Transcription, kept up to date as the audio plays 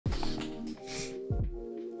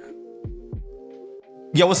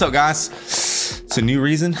Yo, what's up, guys? It's a new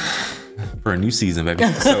reason for a new season, baby.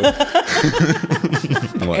 So,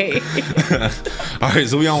 Hey. All right,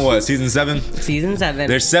 so we on what? Season 7? Season 7.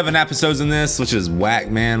 There's 7 episodes in this, which is whack,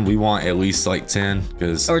 man. We want at least like 10,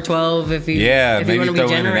 because or 12 if you maybe you want to throw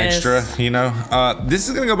be in an generous. extra. You know, this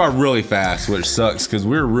is gonna go by really fast, which sucks because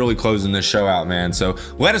we're really closing this show out, man. So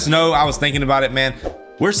let us know. I was thinking about it, man.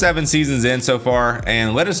 We're 7 seasons in so far,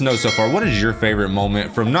 and let us know so far, what is your favorite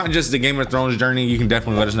moment from not just the Game of Thrones journey? You can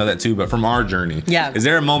definitely let us know that too, but from our journey. Yeah. Is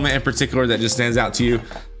there a moment in particular that just stands out to you?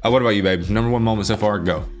 What about you, babe? Number 1 moment so far,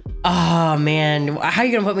 go. Oh man, how are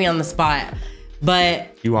you gonna put me on the spot?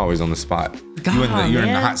 But You always on the spot. God, You're in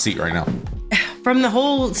the man. hot seat right now. from the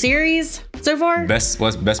whole series so far, Best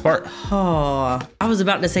part? oh, I was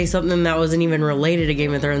about to say something that wasn't even related to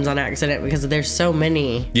Game of Thrones on accident because there's so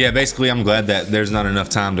many. Yeah, basically, I'm glad that there's not enough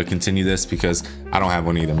time to continue this because I don't have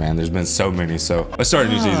one either, man. There's been so many. So let's start a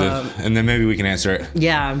new season, and then maybe we can answer it.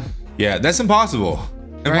 Yeah. Yeah, that's impossible.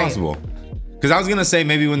 Impossible. Because I was gonna say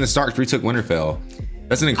maybe when the Starks retook Winterfell.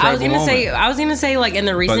 That's an incredible moment. I was gonna say like in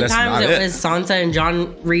the recent that's times not it it. was Sansa and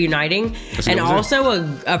Jon reuniting, That's and what I'm saying.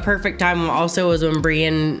 also a perfect time also was when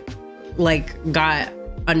Brienne like got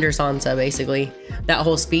under Sansa basically. That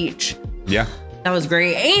whole speech. Yeah. That was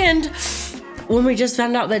great. And when we just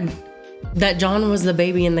found out that Jon was the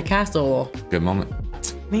baby in the castle. Good moment.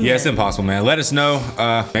 Man. Yeah, it's impossible, man. Let us know.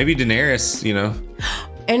 Maybe Daenerys, you know.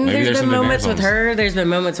 And Maybe there's there's been some moments Daenerys with her. There's been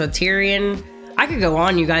moments with Tyrion. I could go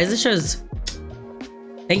on, you guys. This show's...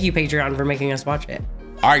 Thank you, Patreon, for making us watch it.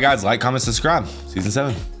 All right, guys, like, comment, subscribe. Season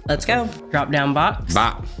 7. Let's go. Drop down box.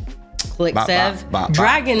 Bop. Click Bop, Sev. bop, bop,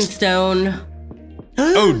 bop. Dragonstone.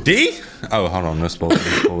 Oh, D? Oh, hold on. No spoilers.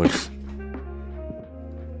 No spoilers.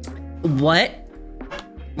 What?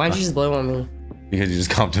 Why'd you just blow on me? Because you just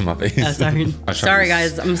coughed in my face. Oh, sorry. I was trying Sorry, to-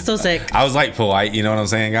 guys. I'm still sick. I was like polite, you know what I'm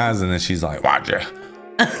saying, guys? And then she's like, why'd you?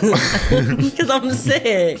 Because I'm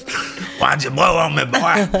sick. Why'd you blow on me,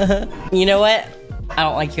 boy? You know what? I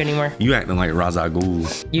don't like you anymore. You acting like Ra's al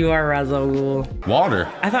Ghul. You are Ra's al Ghul. Walter.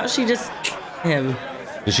 I thought she just... Him.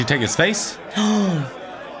 Did she take his face?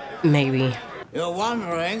 Maybe. You're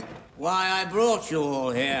wondering why I brought you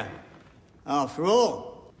all here. After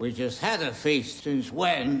all, we just had a feast. Since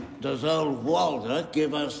when does old Walter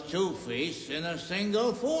give us 2 feasts in a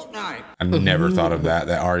single fortnight? I never thought of that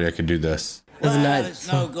Arya could do this. That's Well, nuts. it's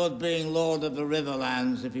no good being Lord of the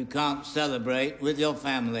Riverlands if you can't celebrate with your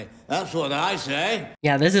family. That's what I say.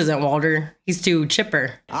 Yeah, this isn't Walter. He's too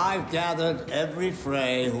chipper. I've gathered every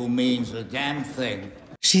Frey who means a damn thing.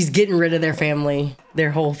 She's getting rid of their family.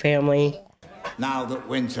 Their whole family. Now that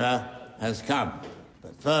winter has come.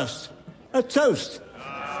 But first, a toast.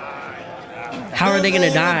 How are they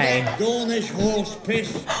gonna die? Dornish horse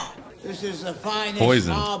piss. This is the finest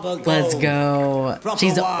Poison. harbour gold. Let's go. Proper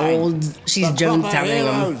She's wine. old. She's For Jonestowning proper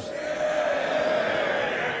them. heroes.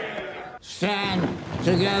 Stand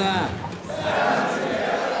together.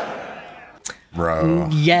 Bro.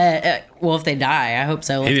 Yeah. Well, if they die, I hope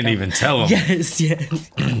so. He Let's didn't go. even tell him. Yes,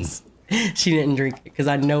 yes. She didn't drink it because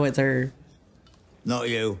I know it's her. Not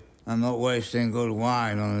you. I'm not wasting good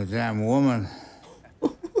wine on a damn woman.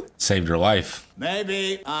 Saved your life.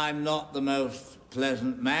 Maybe I'm not the most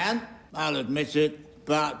pleasant man, I'll admit it,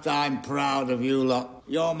 but I'm proud of you lot.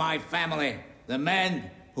 You're my family, the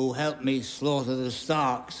men who helped me slaughter the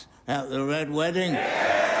Starks at the Red Wedding.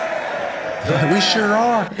 We sure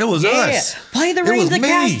are. It was us. Play the It Reigns was of me.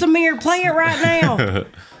 Castamere. Play it right now.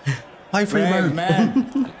 Play free Brave bird.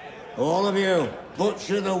 men, all of you,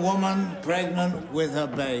 butchered a woman pregnant with her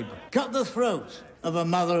babe. Cut the throat of a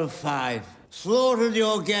mother of 5. Slaughtered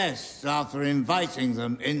your guests after inviting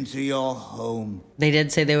them into your home. They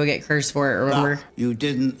did say they would get cursed for it, remember? But you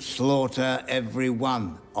didn't slaughter every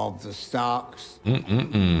one of the Starks.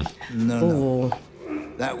 No. Ooh.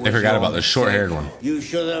 That was They forgot your about the short-haired mistake. one. You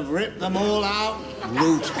should have ripped them all out,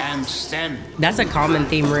 root and stem. That's a common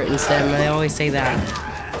theme, root and stem. I always say that.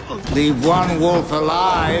 Leave one wolf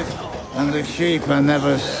alive, and the sheep are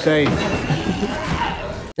never safe.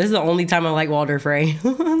 This is the only time I like Walter Frey.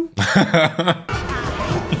 Good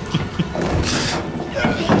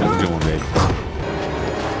one, babe.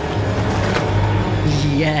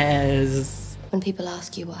 Yes. When people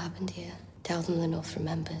ask you what happened here, tell them the North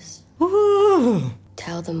remembers. Woo.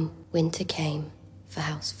 Tell them winter came for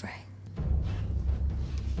House Frey.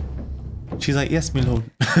 She's like, yes, my lord.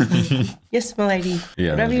 Yes, my lady.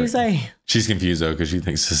 Yeah, Whatever you that's say. She's confused though because she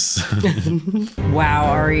thinks this. Wow,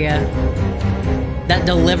 Arya. That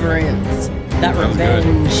deliverance. That was good.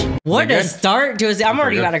 revenge. What that a good? start to a... I'm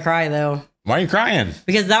already good. about to cry, though. Why are you crying?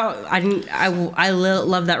 Because that... I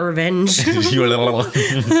love that revenge. You were little.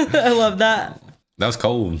 I love that. That was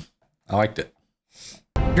cold. I liked it.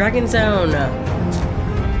 Dragonstone.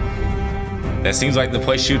 That seems like the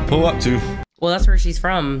place she'd pull up to. Well, that's where she's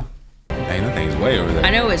from. Dang, that thing's way over there.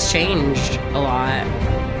 I know it's changed a lot.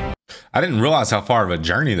 I didn't realize how far of a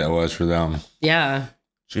journey that was for them. Yeah.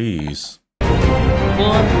 Jeez.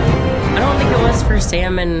 Well, I don't think it was for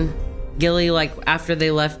Sam and Gilly, like after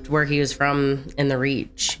they left where he was from in the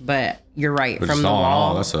Reach, but you're right. But from the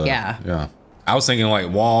wall. That's yeah. I was thinking like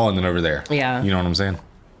wall and then over there. Yeah. You know what I'm saying?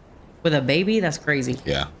 With a baby? That's crazy.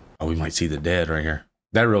 Yeah. Oh, we might see the dead right here.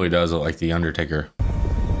 That really does look like the Undertaker.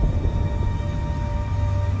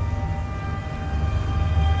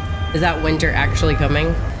 Is that winter actually coming?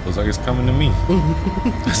 Looks like it's coming to me.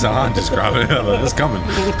 That's how I describe it. It's coming.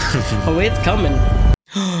 Oh, it's coming.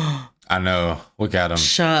 I know. Look at him.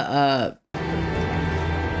 Shut up.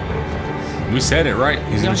 We said it, right?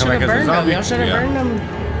 He's Y'all gonna should come have back as a burned them. zombie. Y'all should have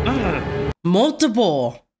burned them.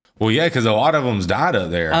 Multiple. Well, yeah, because a lot of them's died up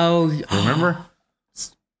there. Oh. Remember?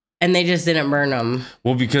 And they just didn't burn them.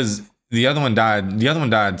 Well, because the other one died. The other one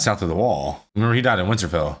died south of the wall. Remember, he died in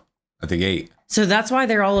Winterfell at the gate. So that's why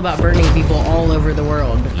they're all about burning people all over the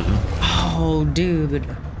world. Oh, dude.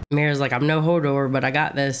 Mira's like, I'm no Hodor, but I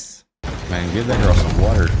got this. Man, give that girl some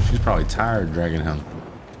water. She's probably tired dragging him.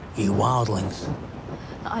 You wildlings.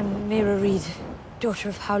 I'm Mira Reed, daughter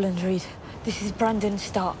of Howland Reed. This is Brandon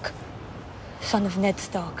Stark, son of Ned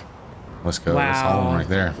Stark. Let's go. Wow. That's all of them right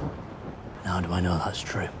there. How do I know that's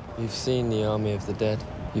true? You've seen the army of the dead.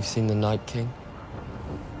 You've seen the Night King.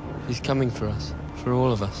 He's coming for us, for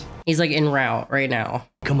all of us. He's like en route right now.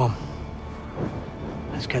 Come on.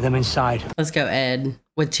 Let's get them inside. Let's go, Ed,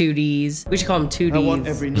 with 2Ds. We should call him 2Ds. I want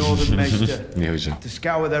every Northern Maester Yeah, we should. to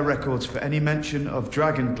scour their records for any mention of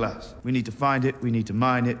dragon glass. We need to find it, we need to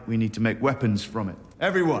mine it, we need to make weapons from it.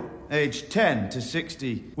 Everyone, aged 10 to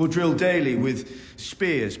 60, will drill daily with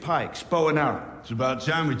spears, pikes, bow and arrow. It's about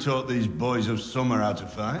time we taught these boys of summer how to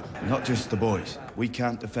fight. Not just the boys. We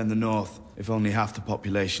can't defend the North if only half the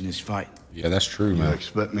population is fighting. Yeah, that's true, You man.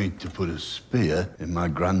 expect me to put a spear in my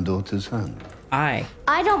granddaughter's hand? Aye.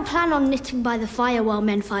 I don't plan on knitting by the fire while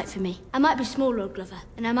men fight for me. I might be small, Lord Glover,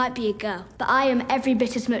 and I might be a girl, but I am every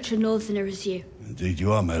bit as much a Northerner as you. Indeed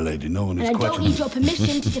you are, my lady. No one And is I don't questioning. need your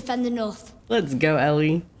permission to defend the North. Let's go,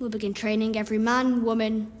 Ellie. We'll begin training every man,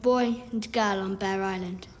 woman, boy, and girl on Bear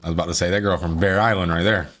Island. I was about to say that girl from Bear Island right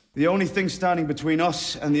there. The only thing standing between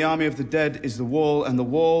us and the army of the dead is the wall, and the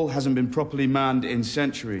wall hasn't been properly manned in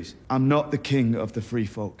centuries. I'm not the king of the free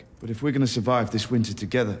folk, but if we're going to survive this winter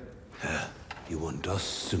together... You want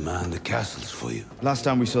us to man the castles for you? Last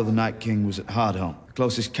time we saw the Night King was at Hardhome. The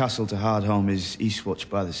closest castle to Hardhome is Eastwatch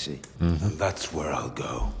by the sea. And that's where I'll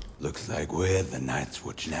go. Looks like we're the Night's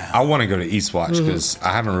Watch now. I want to go to Eastwatch because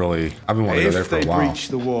I haven't really. I've been wanting to go there If for a they while. breach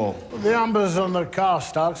the wall, The Ambers and their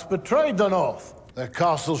Carstarks betrayed the North. Their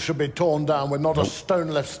castles should be torn down with not a stone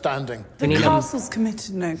left standing. We The need castle's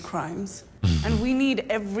committed no crimes. And we need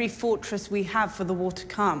every fortress we have for the war to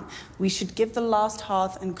come. We should give the last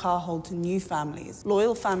hearth and carhold to new families,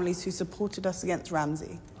 loyal families who supported us against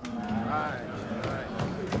Ramsay.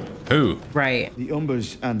 Who? Right. the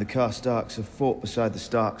Umbers and the Carstarks have fought beside the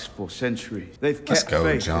Starks for centuries. They've Let's kept go,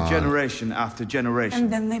 faith John. for generation after generation.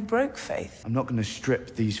 And then they broke faith. I'm not going to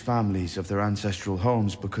strip these families of their ancestral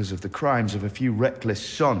homes because of the crimes of a few reckless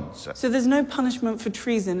sons. So there's no punishment for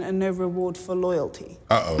treason and no reward for loyalty.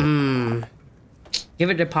 Uh-oh. Give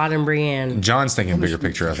it to Pod and Brienne. John's thinking bigger Punishment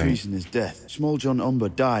picture, I for think. treason is death. Small John Umber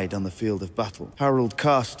died on the field of battle. Harold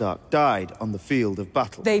Carstark died on the field of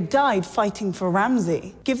battle. They died fighting for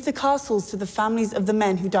Ramsay. Give the castles to the families of the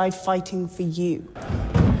men who died fighting for you.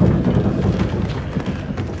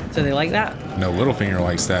 So they like that? No, Littlefinger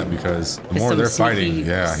likes that because the It's more some they're fighting, sneaky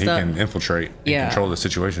yeah, he stuff. can infiltrate and Yeah. control the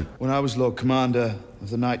situation. When I was Lord Commander of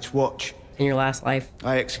the Night's Watch, In your last life.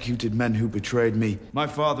 I executed men who betrayed me. My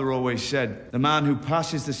father always said, the man who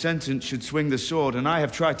passes the sentence should swing the sword, and I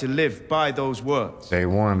have tried to live by those words. Day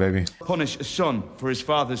one, baby. Punish a son for his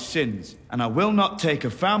father's sins, and I will not take a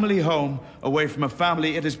family home away from a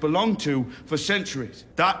family it has belonged to for centuries.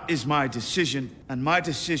 That is my decision, and my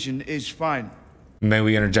decision is final. May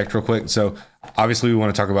we interject real quick? So obviously we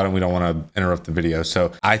want to talk about it and we don't want to interrupt the video.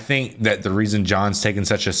 So I think that the reason John's taking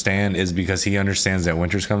such a stand is because he understands that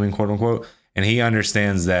winter's coming, quote unquote. And he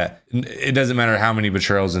understands that it doesn't matter how many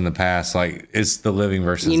betrayals in the past, like it's the living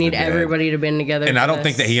versus You need the dead. everybody to band together. And I for don't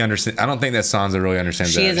think that this. he understands. I don't think that Sansa really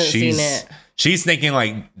understands She that. hasn't seen it. She's thinking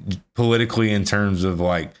like politically in terms of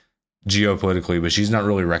like geopolitically, but she's not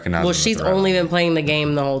really recognizing. Well, the she's threat. only been playing the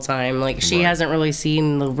game the whole time. Like she Right. hasn't really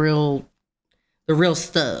seen the real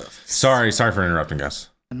stuff. Sorry for interrupting, guys.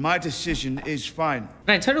 And my decision is final.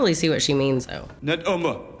 But I totally see what she means, though. Ned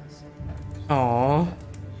Umber, Aw.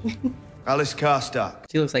 Alice Karstark.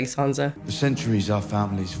 She looks like Sansa. For centuries, our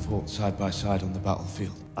families fought side by side on the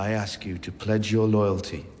battlefield. I ask you to pledge your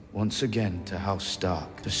loyalty once again to House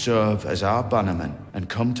Stark, to serve as our bannerman and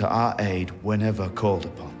come to our aid whenever called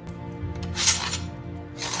upon.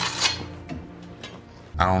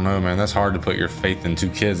 I don't know, man. That's hard to put your faith in 2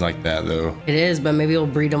 kids like that, though. It is, but maybe it'll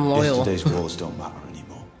breed them loyal. Yesterday's wars don't matter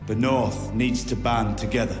anymore. The North needs to band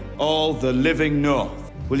together. All the living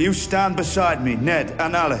North. Will you stand beside me, Ned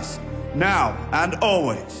and Alice, now and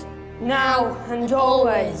always? Now and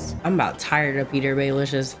always. I'm about tired of Peter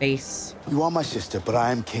Baelish's face. You are my sister, but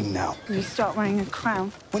I am king now. You start wearing a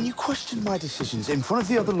crown. When you question my decisions in front of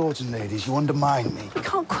the other lords and ladies, you undermine me. You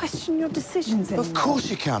can't question your decisions anymore. Of course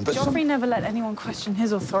you can, but Joffrey never let anyone question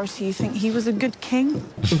his authority. You think he was a good king?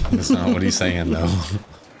 That's not what he's saying, though.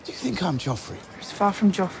 Do you think I'm Joffrey? You're as far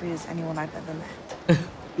from Joffrey as anyone I've ever met.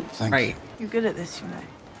 Thank you. You're good at this, you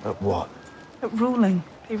know. At what? At ruling.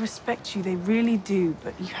 They respect you, they really do,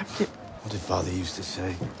 but you have to... What did Father used to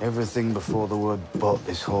say? Everything before the word but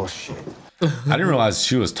is horse shit. I didn't realize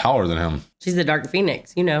she was taller than him. She's the Dark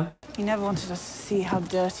Phoenix, you know. He never wanted us to see how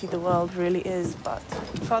dirty the world really is, but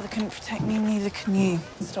Father couldn't protect me, neither can you.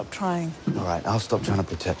 Stop trying. All right, I'll stop trying to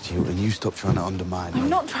protect you, and you stop trying to undermine me. I'm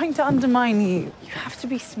not trying to undermine you. You have to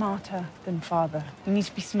be smarter than Father. You need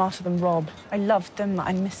to be smarter than Rob. I loved them,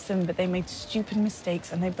 I missed them, but they made stupid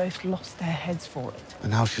mistakes, and they both lost their heads for it.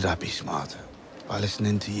 And how should I be smarter? By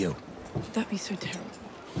listening to you. Would that be so terrible?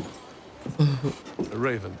 A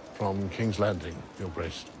raven from King's Landing, Your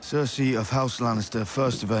Grace. Cersei of House Lannister,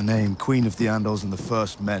 first of her name, Queen of the Andals and the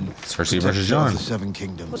First Men. Cersei versus Jon. The 7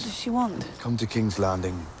 Kingdoms. What does she want? Come to King's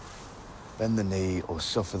Landing, bend the knee, or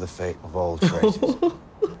suffer the fate of all traitors.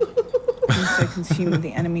 You're so consumed with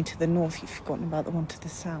the enemy to the north, you've forgotten about the one to the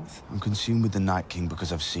south. I'm consumed with the Night King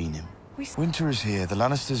because I've seen him. Winter is here. The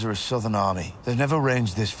Lannisters are a southern army. They've never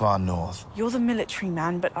ranged this far north. You're the military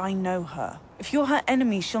man, but I know her. If you're her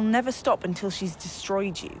enemy, she'll never stop until she's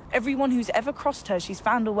destroyed you. Everyone who's ever crossed her, she's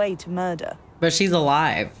found a way to murder. But she's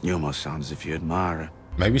alive. You almost sound as if you admire her.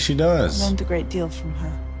 Maybe she does. I learned a great deal from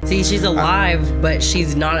her. See, she's alive, but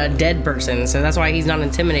she's not a dead person, so that's why he's not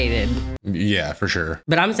intimidated. Yeah, for sure.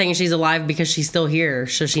 But I'm saying she's alive because she's still here,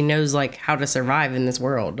 so she knows like how to survive in this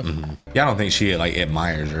world. Mm-hmm. Yeah, I don't think she like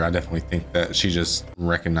admires her. I definitely think that she just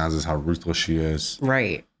recognizes how ruthless she is.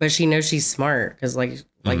 Right, but she knows she's smart because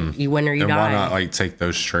you win or you and die. Why not like take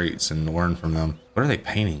those traits and learn from them? What are they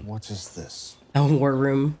painting? What is this? A war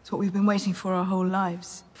room. It's what we've been waiting for our whole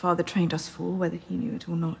lives. Father trained us for, whether he knew it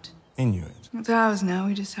or not. He knew it. It's ours now,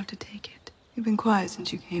 we just have to take it. You've been quiet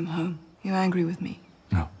since you came home. You're angry with me.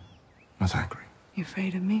 No, not angry. You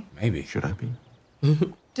afraid of me? Maybe. Should I be?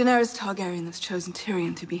 Daenerys Targaryen has chosen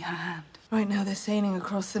Tyrion to be her hand. Right now they're sailing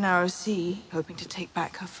across the narrow sea, hoping to take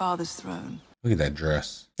back her father's throne. Look at that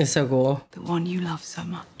dress. It's so cool. The one you love so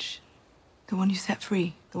much. The one you set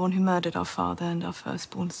free. The one who murdered our father and our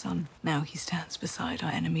firstborn son. Now he stands beside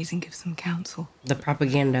our enemies and gives them counsel. The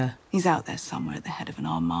propaganda. He's out there somewhere at the head of an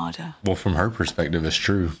armada. Well, from her perspective, it's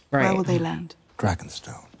true. Right. Where will they land?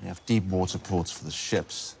 Dragonstone. We have deep water ports for the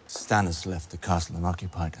ships. Stannis left the castle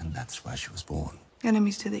unoccupied, and that's where she was born.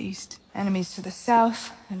 Enemies to the east. Enemies to the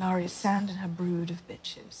south. And Arya Sand and her brood of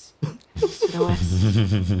bitches. To the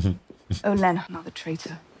west. Olenna, another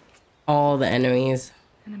traitor. All the enemies.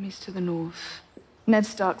 Enemies to the north. Ned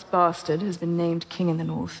Stark's bastard has been named king in the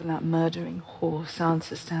north, and that murdering whore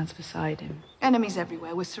Sansa stands beside him. Enemies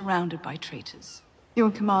everywhere. We're surrounded by traitors. You're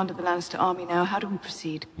in command of the Lannister army now. How do we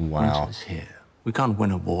proceed? Wow. Winter's here. We can't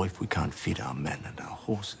win a war if we can't feed our men and our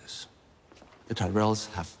horses. The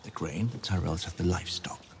Tyrells have the grain, the Tyrells have the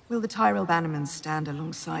livestock. Will the Tyrell bannermen stand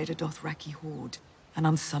alongside a Dothraki horde, an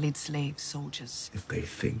unsullied slave soldiers? If they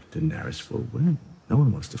think Daenerys will win, no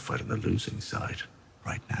one wants to fight on the losing side.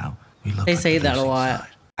 Right now, we look They like say the that a losing lot. side.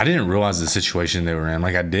 I didn't realize the situation they were in.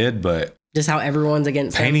 Like I did, but Just how everyone's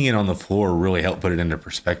against painting him. it on the floor really helped put it into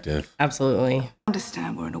perspective. Absolutely. I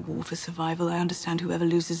understand we're in a war for survival. I understand whoever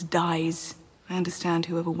loses dies. I understand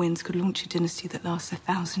whoever wins could launch a dynasty that lasts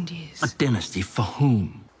 1,000 years. A dynasty for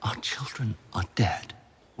whom? Our children are dead.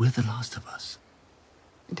 We're the last of us.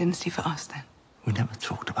 A dynasty for us, then. We never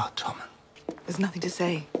talked about Tommen. There's nothing to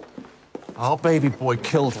say. Our baby boy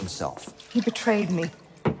killed himself. He betrayed me.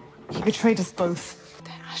 He betrayed us both.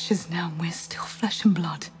 They're ashes now, and we're still flesh and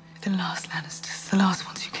blood. The last Lannisters, the last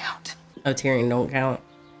ones who count. Oh, Tyrion don't count.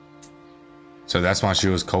 So that's why she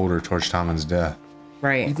was colder towards Tommen's death.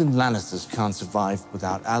 Right. Even Lannisters can't survive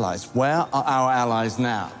without allies. Where are our allies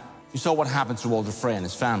now? You saw what happened to Walder Frey and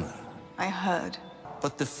his family. I heard.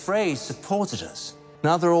 But the Frey supported us.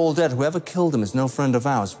 Now they're all dead. Whoever killed them is no friend of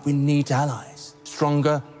ours. We need allies.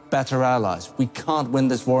 Stronger, better allies. We can't win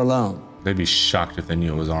this war alone. They'd be shocked if they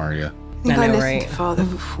knew it was Arya. I think I listened to Father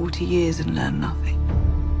for 40 years and learned nothing.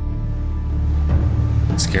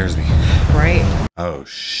 It scares me. Right? Oh,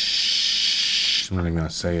 shh. I'm not even gonna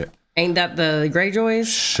say it. Ain't that the Greyjoys?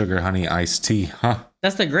 Sugar honey iced tea, huh?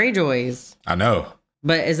 That's the Greyjoys. I know.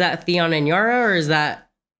 But is that Theon and Yara, or is that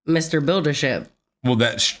Mr. Build-A-Ship? Well,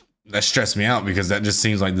 that stressed me out because that just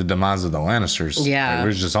seems like the demise of the Lannisters. Yeah. Like,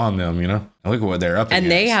 we're just on them, you know? And look at what they're up against.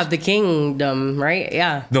 And they have the kingdom, right?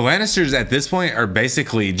 Yeah. The Lannisters at this point are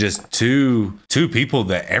basically just two people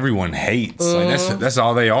that everyone hates. Like that's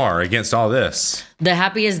all they are against all this. The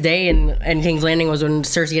happiest day in King's Landing was when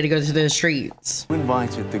Cersei had to go through the streets. Who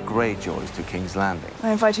invited the Greyjoys to King's Landing?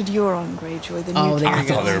 I invited Euron Greyjoy, the new Oh, there I you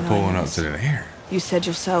go. thought they were pulling up to there. You said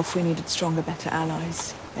yourself we needed stronger, better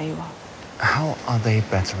allies. There you are. How are they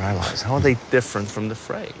better allies? How are they different from the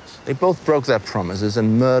Freys? They both broke their promises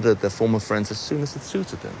and murdered their former friends as soon as it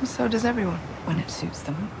suited them. So does everyone, when it suits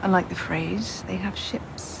them. Unlike the Freys, they have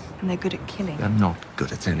ships, and they're good at killing. They're not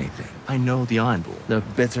good at anything. I know the Ironborn. They're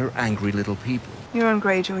bitter, angry little people. Euron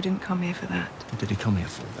Greyjoy didn't come here for that. What did he come here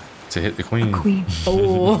for, then? To hit the queen. Queen.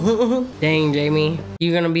 Oh, dang, Jamie.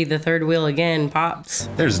 You gonna be the third wheel again, Pops?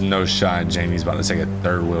 There's no shot Jamie's about to take a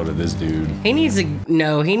third wheel to this dude. He needs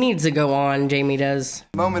to go on, Jamie does.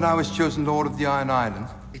 The moment I was chosen Lord of the Iron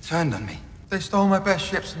Islands, he turned on me. They stole my best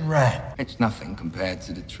ships and ran. It's nothing compared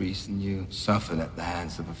to the treason you suffered at the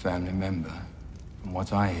hands of a family member, from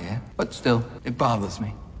what I hear. But still, it bothers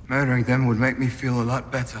me. Murdering them would make me feel a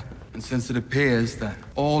lot better. And since it appears that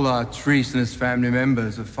all our treasonous family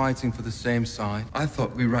members are fighting for the same side, I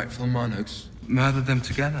thought we rightful monarchs murdered them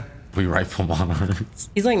together. We rightful monarchs.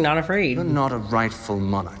 He's like not afraid. You're not a rightful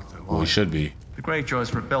monarch, though. Well, we should be. The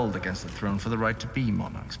Greyjoys rebelled against the throne for the right to be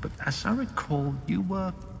monarchs, but as I recall, you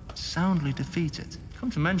were soundly defeated. Come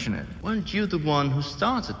to mention it, weren't you the one who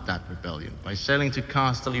started that rebellion by sailing to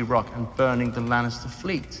Casterly Rock and burning the Lannister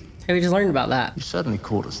fleet? Hey, we just learned about that. You certainly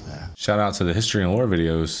caught us there. Shout out to the history and lore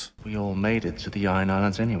videos. We all made it to the Iron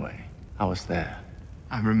Islands anyway. I was there.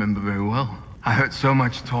 I remember very well. I heard so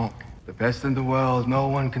much talk. The best in the world, no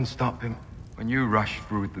one can stop him. When you rushed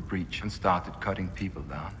through the breach and started cutting people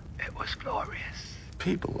down, it was glorious.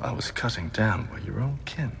 People I was cutting down were your own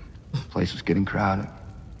kin. The place was getting crowded.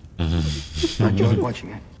 I enjoyed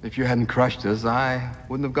watching it. If you hadn't crushed us, I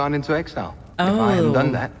wouldn't have gone into exile. If I hadn't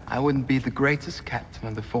done that, I wouldn't be the greatest captain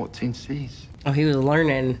of the 14 seas. Oh, he was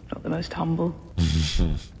learning. Not the most humble.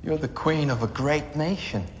 You're the queen of a great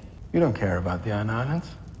nation. You don't care about the Iron Islands.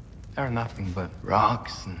 There are nothing but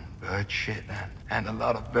rocks and bird shit and a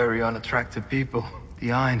lot of very unattractive people.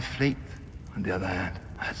 The Iron Fleet, on the other hand,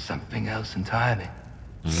 has something else entirely.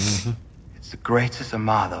 It's the greatest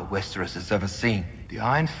armada Westeros has ever seen. The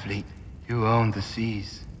Iron Fleet, you own the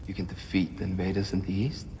seas. You can defeat the invaders in the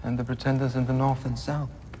east and the pretenders in the north and south.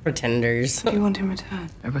 Pretenders. What do you want in return?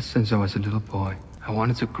 Ever since I was a little boy, I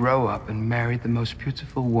wanted to grow up and marry the most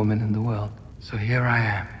beautiful woman in the world. So here I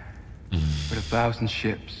am, with 1,000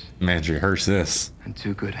 ships. Man, you rehearse this. And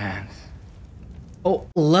 2 good hands. Oh,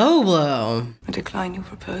 low blow. I decline your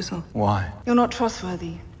proposal. Why? You're not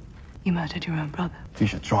trustworthy. You murdered your own brother. You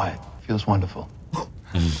should try it. Feels wonderful.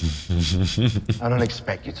 I don't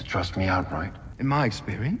expect you to trust me outright. In my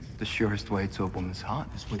experience, the surest way to a woman's heart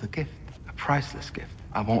is with a gift. A priceless gift.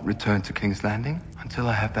 I won't return to King's Landing until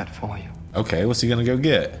I have that for you. Okay, what's he gonna go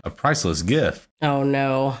get? A priceless gift. Oh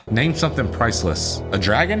no. Name something priceless. A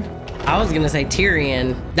dragon? I was gonna say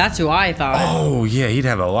Tyrion. That's who I thought. Oh yeah, he'd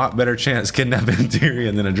have a lot better chance kidnapping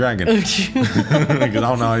Tyrion than a dragon. Because I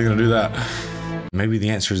don't know how he's gonna do that. Maybe the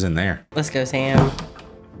answer's in there. Let's go, Sam.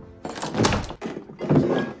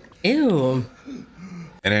 Ew.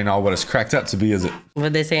 It ain't all what it's cracked up to be, is it?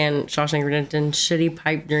 What they say in Shawshank Redemption? Shitty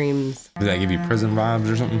pipe dreams. Did that give you prison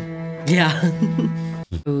vibes or something? Yeah.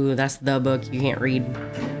 Ooh, that's the book you can't read.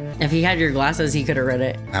 If he had your glasses, he could have read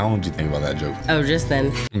it. How long did you think about that joke? Oh, just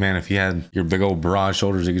then. Man, if you had your big old broad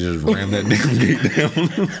shoulders, you could just ram that damn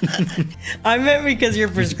gate down. I meant because your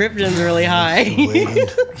prescription's really high.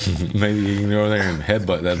 Maybe you can go over there and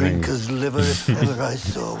headbutt that thing. Drinker's liver, if ever I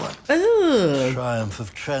saw one. Ooh. Triumph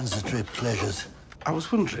of transitory pleasures. I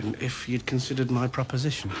was wondering if you'd considered my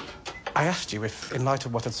proposition. I asked you if, in light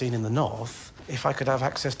of what I'd seen in the north, if I could have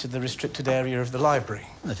access to the restricted area of the library.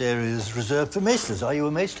 That area is reserved for maesters. Are you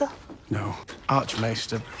a maester? No,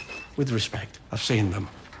 Archmaester. With respect, I've seen them.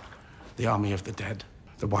 The army of the dead,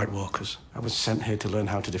 the White Walkers. I was sent here to learn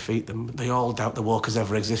how to defeat them, but they all doubt the Walkers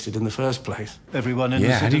ever existed in the first place. Everyone in Yeah,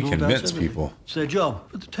 the how do you Citadel convince doubts everything. people? It's their job.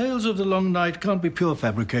 But the tales of the Long Night can't be pure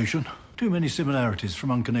fabrication. Too many similarities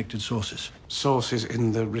from unconnected sources. Sources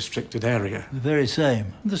in the restricted area. The very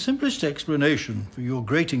same. The simplest explanation for your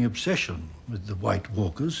grating obsession with the White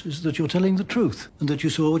Walkers is that you're telling the truth, and that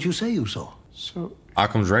you saw what you say you saw. So,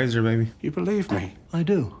 Occam's razor, baby. you believe me? I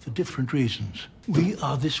do, for different reasons. We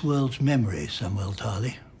are this world's memory, Samuel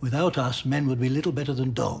Tarley. Without us, men would be little better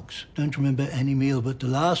than dogs. Don't remember any meal but the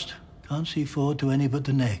last. Can't see forward to any but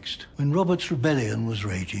the next. When Robert's rebellion was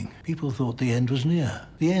raging, people thought the end was near.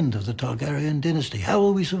 The end of the Targaryen dynasty. How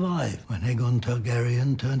will we survive? When Aegon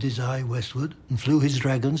Targaryen turned his eye westward and flew his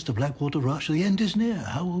dragons to Blackwater Rush, the end is near.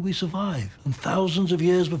 How will we survive? And thousands of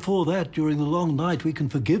years before that, during the long night, we can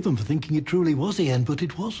forgive them for thinking it truly was the end, but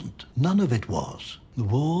it wasn't. None of it was. The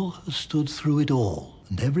Wall has stood through it all,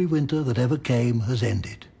 and every winter that ever came has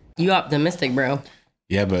ended. You optimistic, bro.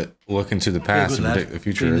 Yeah, but looking to the past and lad. predict the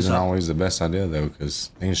future Clean this isn't up. always the best idea, though, because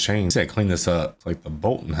things change. He said clean this up. It's like the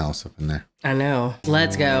Bolton house up in there. I know.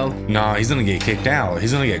 Let's go. No, he's going to get kicked out.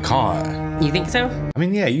 He's going to get caught. You think so? I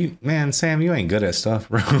mean, yeah, man, Sam, you ain't good at stuff,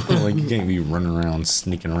 bro. Like, you can't be running around,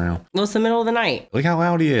 sneaking around. Well, it's the middle of the night. Look how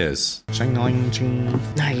loud he is. Ching-ling, ching.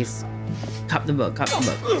 Nice. Cop the book. Cop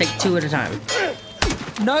the book. Take 2 at a time.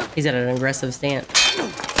 No. He's at an aggressive stance.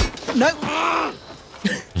 No.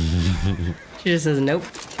 She just says nope.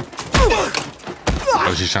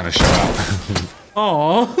 Oh, she's trying to show out.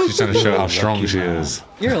 Oh. She's trying to show how strong she is.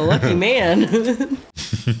 You're a lucky man.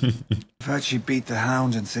 I've heard she beat the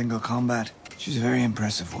hound in single combat. She's a very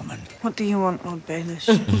impressive woman. What do you want, Lord Baelish?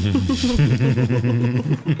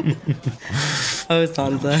 Oh,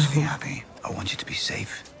 Sansa. Be happy. I want you to be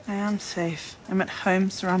safe. I am safe. I'm at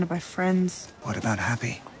home, surrounded by friends. What about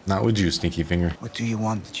happy? Not with you, sneaky finger. What do you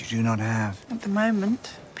want that you do not have? At the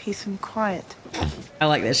moment, peace and quiet. I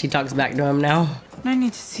like that she talks back to him now. No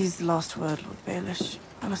need to seize the last word, Lord Baelish.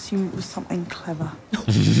 I'll assume it was something clever.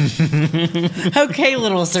 Okay,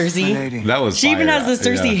 little Cersei. That was She even fire, has the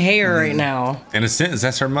Cersei yeah. hair right now. In a sense,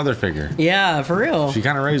 that's her mother figure. Yeah, for real. She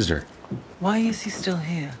kind of raised her. Why is he still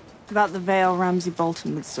here? Without the Vale, Ramsay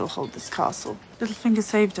Bolton would still hold this castle. Littlefinger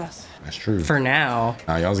saved us. That's true. For now.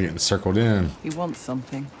 Now y'all's getting circled in. He wants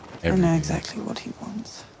something. Everything. I know exactly what he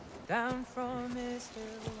wants.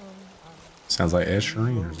 Sounds like Ed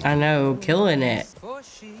Sheeran or something. I know, killing it.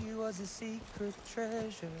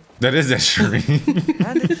 That is Ed Sheeran.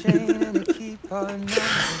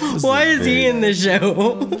 Why is he in the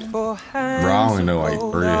show? Bro, I only know like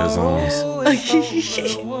 3 of his songs. I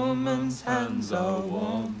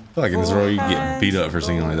feel like in this role you get beat up for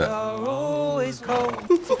singing like that.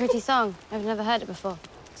 It's a pretty song. I've never heard it before.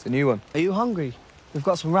 It's a new one. Are you hungry? We've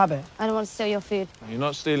got some rabbit. I don't want to steal your food. You're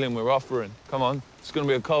not stealing, we're offering. Come on, it's gonna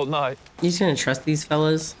be a cold night. You just gonna trust these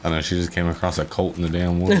fellas? I know, she just came across a cult in the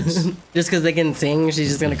damn woods. Just because they can sing, she's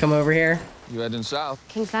just gonna come over here? You heading south?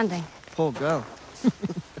 King's Landing. Poor girl.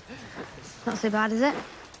 Not so bad, is it?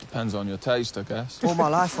 Depends on your taste, I guess. All my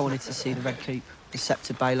life I wanted to see the Red Keep, the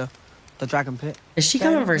Scepter Baylor, the Dragon Pit. Is she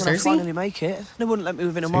coming for When I Cersei? finally make it, they wouldn't let me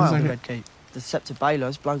within a Seems mile like of the it. Red Keep. The Scepter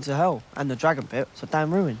Baylor's blown to hell, and the Dragon Pit's a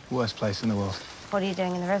damn ruin. Worst place in the world. What are you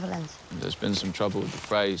doing in the Riverlands? There's been some trouble with the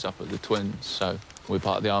Freys up at the Twins, so we're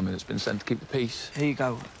part of the army that's been sent to keep the peace. Here you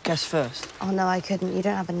go. Guess first. Oh, no, I couldn't. You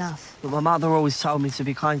don't have enough. But my mother always told me to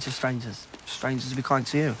be kind to strangers. Strangers to be kind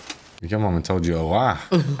to you. Your mom told you a lie.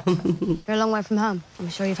 You're a long way from home. I'm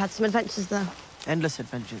sure you've had some adventures, though. Endless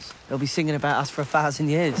adventures. They'll be singing about us for 1,000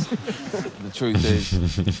 years. The truth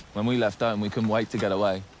is, when we left home, we couldn't wait to get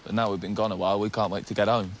away. But now we've been gone a while, we can't wait to get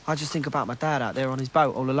home. I just think about my dad out there on his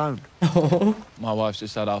boat all alone. My wife's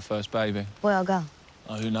just had our first baby. Boy or girl?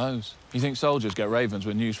 Oh, who knows? You think soldiers get ravens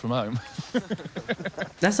with news from home?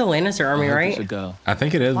 That's the Lannister army, I hope right? It's a girl. I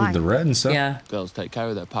think it is Why? with the red and stuff. Yeah, Girls take care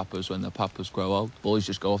of their papas when their papas grow old. Boys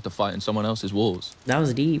just go off to fight in someone else's wars. that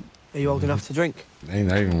was deep. Are you old enough to drink? They ain't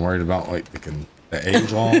not even worried about like the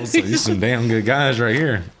age laws. Like, these some damn good guys right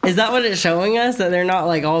here. Is that what it's showing us? That they're not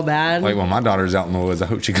like all bad? Like when my daughter's out in the woods, I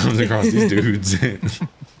hope she comes across these dudes.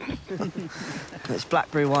 It's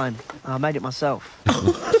blackberry wine. I made it myself.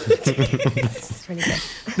 It's really good.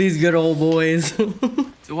 These good old boys.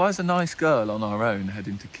 So why is a nice girl on our own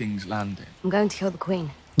heading to King's Landing? I'm going to kill the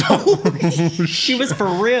Queen. She was for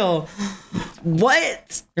real.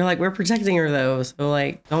 What? They're like, we're protecting her though, so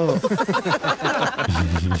like, don't.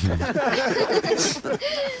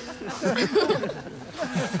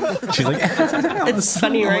 She's like, It's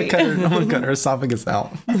funny, right? I'm gonna cut her esophagus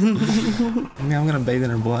out. I'm gonna bathe in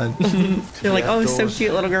her blood. They're like, oh, so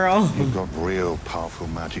cute, little girl. You've got real powerful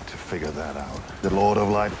magic to figure that out. The Lord of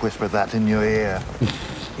Light whispered that in your ear.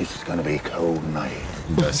 It's gonna be a cold night.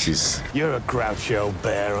 Dusty's. You're a grouchy old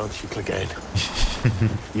bear, aren't you, Clegane?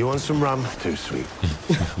 You want some rum? Too sweet.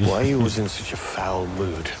 Why are you always in such a foul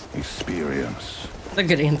mood? Experience. That's a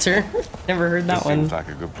good answer. Never heard that one. Seems like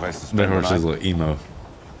a good place to spend That the horse is a night. little emo.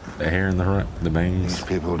 The hair in the front, the bangs. These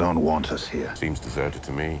people don't want us here. Seems deserted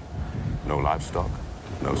to me. No livestock.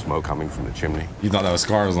 No smoke coming from the chimney. You thought that was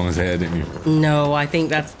scars on his head, didn't you? No, I think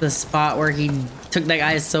that's the spot where he took that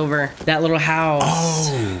guy's silver. That little house.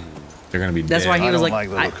 Oh. They're gonna be That's dead. why he I was don't like,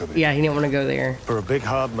 like the look of it. yeah, he didn't want to go there. For a big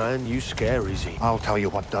hard man, you scare easy. I'll tell you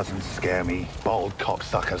what doesn't scare me. Bold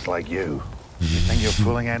cocksuckers like you. You think you're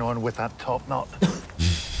fooling anyone with that top knot?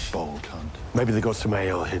 Bold cunt. Maybe they got some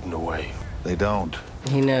ale hidden away. They don't.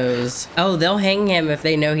 He knows. Oh, they'll hang him if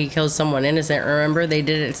they know he kills someone innocent. Remember, they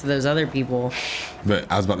did it to those other people.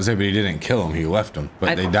 But I was about to say, but he didn't kill him. He left him.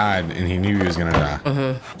 But they died, and he knew he was gonna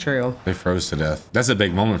die. True. They froze to death. That's a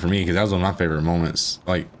big moment for me because that was one of my favorite moments.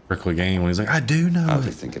 Like Rick Clegane when he's like, "I do know." How do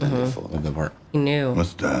you think it ended for them? Love that part. He knew.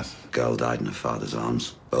 What's death? Girl died in her father's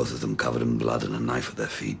arms, both of them covered in blood and a knife at their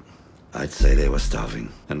feet. I'd say they were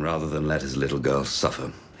starving, and rather than let his little girl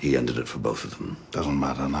suffer, he ended it for both of them. Doesn't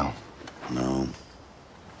matter now. No,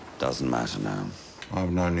 doesn't matter now.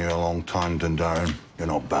 I've known you a long time, Dundaren. You're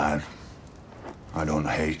not bad. I don't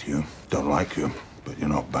hate you, don't like you, but you're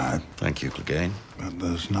not bad. Thank you, Clegane. But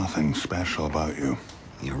there's nothing special about you.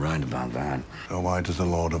 You're right about that. So why does the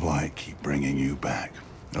Lord of Light keep bringing you back?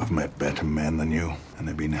 I've met better men than you, and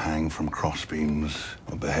they've been hanged from crossbeams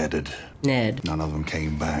or beheaded. Ned. None of them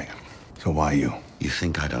came back. So why you? You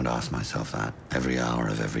think I don't ask myself that every hour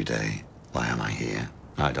of every day? Why am I here?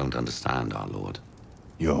 I don't understand our Lord.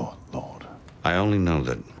 Your Lord. I only know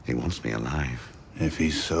that he wants me alive. If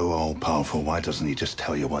he's so all-powerful, why doesn't he just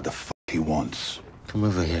tell you what the fuck he wants? Come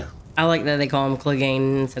over here. I like that they call him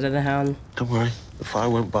Clegane instead of the Hound. Don't worry, the fire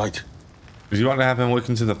won't bite. If you want to have him look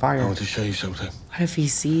into the fire, I want to show you something. What if he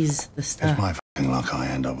sees the It's stuff? my fucking luck I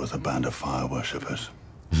end up with a band of fire worshippers.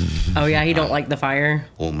 Oh yeah, he don't like the fire.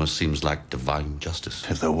 Almost seems like divine justice.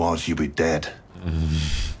 If there was, you'd be dead.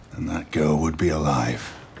 And that girl would be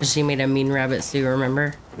alive. She made a mean rabbit stew,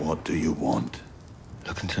 remember? What do you want?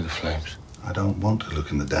 Look into the flames. I don't want to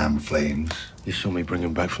look in the damn flames. You saw me bring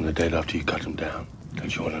him back from the dead after you cut him down.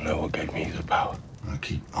 Don't you want to know what gave me the power? I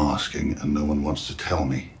keep asking and no one wants to tell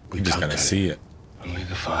me. you just gotta see it. Only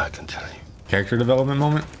the fire can tell you. Character development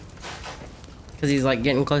moment. Because he's like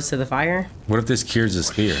getting close to the fire. What if this cures his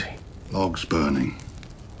fear? Logs burning.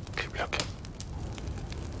 Keep looking.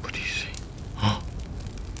 What do you see?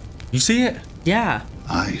 You see it? Yeah.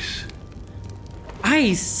 Ice.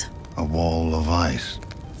 Ice. A wall of ice.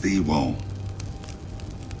 The wall.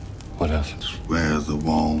 What else? It's where the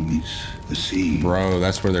wall meets the sea. Bro,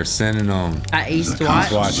 that's where they're sending them. At East The Watch.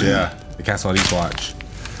 castle. Yeah. The castle at Eastwatch.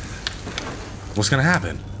 What's gonna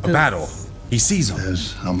happen? A battle. He sees them.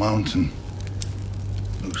 There's a mountain.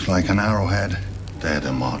 Looks like an arrowhead. Dead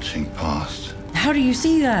are marching past. How do you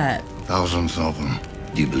see that? Thousands of them.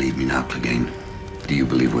 Do you believe me now, Clegane? Do you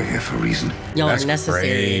believe we're here for a reason? Y'all That's are necessary,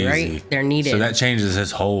 crazy. right? They're needed. So that changes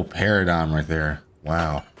his whole paradigm right there.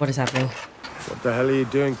 Wow. What is happening? What the hell are you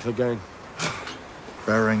doing, Clegane?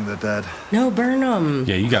 Burying the dead. No, burn him.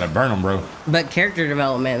 Yeah, you gotta burn him, bro. But character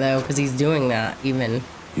development, though, because he's doing that even.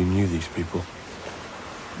 You knew these people.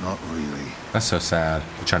 Not really. That's so sad.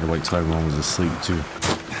 He tried to wait till everyone was asleep too.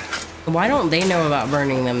 Why don't they know about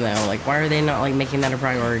burning them, though? Like, why are they not, like, making that a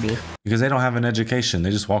priority? Because they don't have an education. They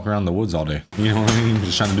just walk around the woods all day. You know what I mean?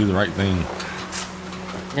 Just trying to do the right thing.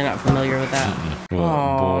 They're not familiar with that.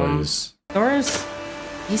 Well, boys. Doris,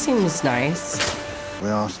 he seems nice. We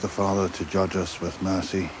asked the father to judge us with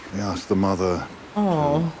mercy. We asked the mother.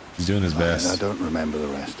 Oh. He's doing his I best. don't remember the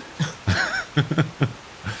rest.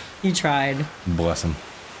 He tried. Bless him.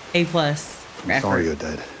 A+. plus. I'm sorry you're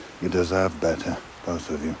dead. You deserve better, both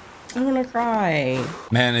of you. I want to cry.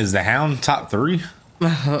 Man, is the Hound top 3? You know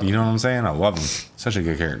what I'm saying? I love him. Such a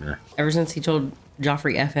good character. Ever since he told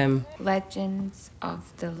Joffrey F him. Legends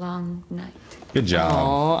of the Long Night. Good job.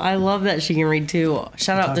 Oh, I love that she can read too.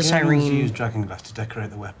 Shout out to Targaryens Shireen. used dragonglass to decorate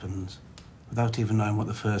the weapons without even knowing what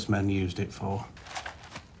the first men used it for.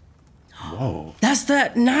 Whoa. That's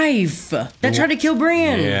that knife that tried to kill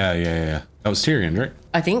Bran. Yeah. That was Tyrion, right?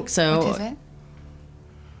 I think so. What is it?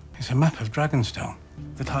 It's a map of Dragonstone.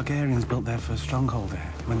 The Targaryens built their first stronghold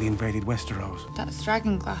there when they invaded Westeros. That's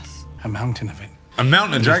Dragonglass. A mountain of it. A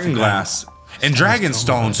mountain of Dragonglass and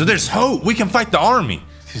Dragonstone. So there's hope. We can fight the army.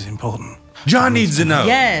 This is important. John needs to know.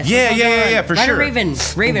 Yes. Yeah, for Ride a sure. Raven.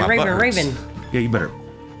 Raven, Ooh, my butt hurts. Raven. Yeah, you better.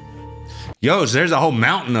 Yo, so there's a whole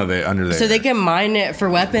mountain of it under there. So they can mine it for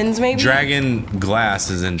weapons, maybe? Dragon glass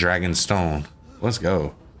is in Dragonstone. Let's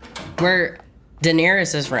go. Where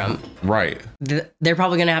Daenerys is from. Right. They're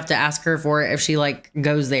probably gonna have to ask her for it if she like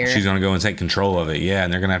goes there. She's gonna go and take control of it. Yeah,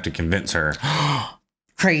 and they're gonna have to convince her.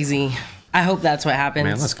 Crazy. I hope that's what happens.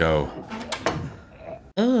 Man, let's go.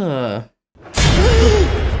 Ugh.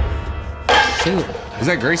 Shoot. Is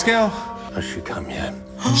that Grayscale? Has she come yet?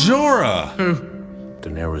 Jorah!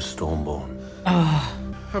 Daenerys Stormborn. Oh.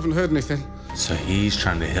 Haven't heard anything. So he's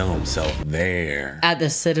trying to heal himself there. At the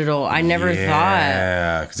Citadel. I never thought.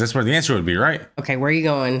 Yeah, because that's where the answer would be, right? Okay, where are you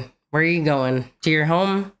going? Where are you going? To your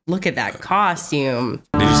home? Look at that costume.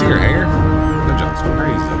 Did you see her hair? That jump's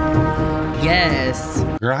crazy. Yes.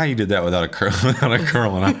 Girl, how you did that without a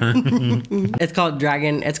curl on her? It's called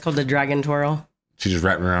the dragon twirl. She just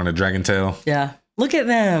wrapped around a dragon tail. Yeah. Look at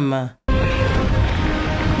them.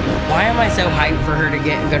 Why am I so hyped for her to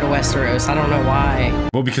go to Westeros? I don't know why.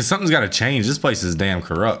 Well, because something's got to change. This place is damn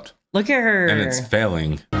corrupt. Look at her. And it's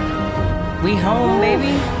failing. We home,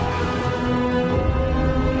 baby.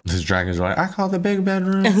 This dragon's like, I call the big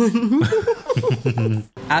bedroom.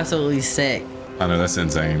 Absolutely sick. I know, that's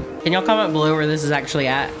insane. Can y'all comment below where this is actually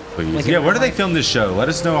at? Please. Like Yeah, where do they film this show? Let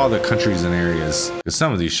us know all the countries and areas. Because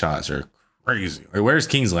some of these shots are crazy. Like, where's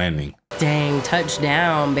King's Landing? Dang,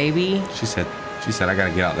 touchdown, baby. She said, I got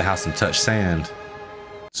to get out of the house and touch sand.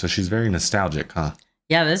 So she's very nostalgic, huh?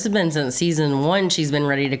 Yeah, this has been since season 1. She's been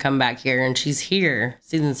ready to come back here, and she's here.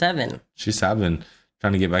 Season 7. She said, I've been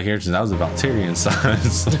trying to get back here since I was about Tyrion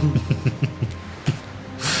size.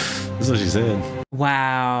 That's what she said.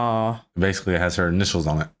 Wow. Basically, it has her initials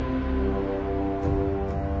on it.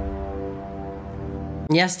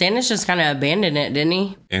 Yeah, Stannis just kind of abandoned it, didn't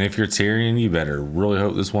he? And if you're Tyrion, you better really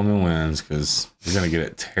hope this woman wins, because you're going to get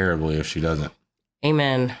it terribly if she doesn't.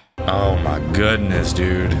 Amen. Oh my goodness,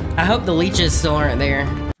 dude. I hope the leeches still aren't there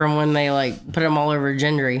from when they like put them all over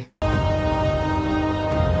Gendry.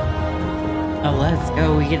 Oh, let's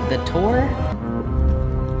go. We get the tour.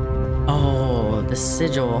 Oh, the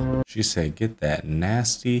sigil. She said, get that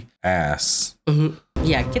nasty ass. Mm-hmm.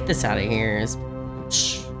 Yeah, get this out of here.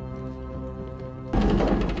 Shh.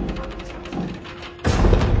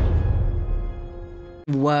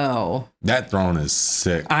 Whoa. That throne is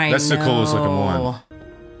sick. That's the coolest looking one.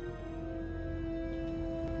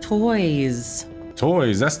 Toys.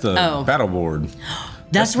 That's the battle board.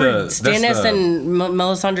 That's where Stannis and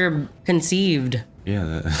Melisandre conceived.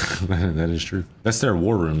 Yeah, that is true. That's their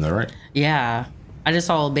war room though, right? Yeah. I just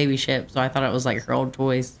saw a baby ship, so I thought it was like her old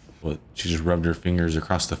toys. What? She just rubbed her fingers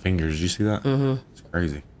across the fingers. Did you see that? Mm-hmm. It's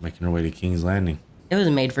crazy. Making her way to King's Landing. It was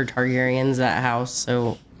made for Targaryens, that house,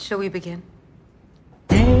 so... Shall we begin?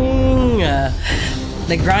 Dang!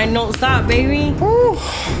 The grind don't stop, baby! Woo.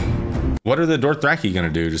 What are the Dothraki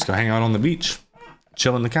gonna do? Just go hang out on the beach?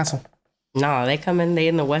 Chill in the castle? Nah, they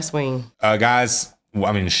in the West Wing. Guys,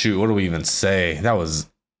 I mean, shoot, what do we even say?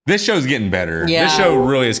 This show's getting better. Yeah. This show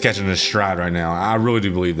really is catching a stride right now. I really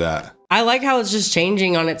do believe that. I like how it's just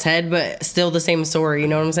changing on its head, but still the same story. You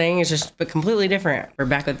know what I'm saying? It's just but completely different. We're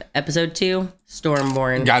back with episode 2,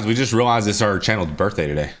 Stormborn. Guys, we just realized it's our channel's birthday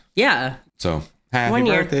today. Yeah. So, happy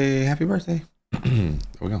birthday. Happy birthday. There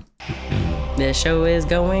we go. This show is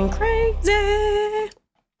going crazy.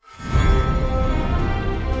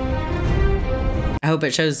 I hope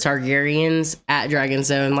it shows Targaryens at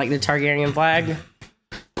Dragonstone, like the Targaryen flag.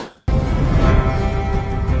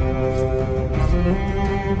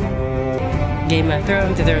 Game of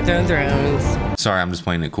Thrones. Sorry, I'm just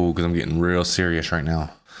playing it cool because I'm getting real serious right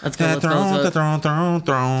now. Let's go. The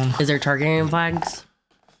throne. Is there Targaryen flags?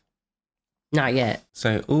 Not yet.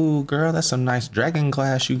 Say, ooh, girl, that's some nice dragon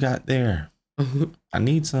glass you got there. I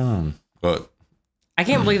need some. But I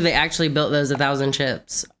can't believe they actually built those 1,000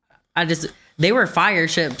 ships. They were fire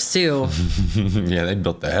ships too. Yeah, they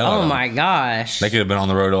built the hell out of them. Oh my gosh. They could have been on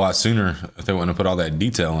the road a lot sooner if they wouldn't have put all that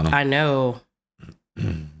detail in them. I know.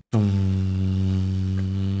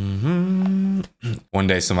 One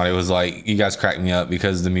day somebody was like, you guys crack me up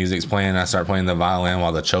because the music's playing and I start playing the violin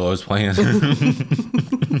while the cello's playing.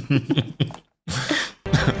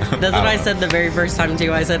 That's what I said the very first time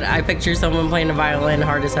too. I said, I picture someone playing a violin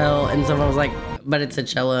hard as hell, and someone was like, but it's a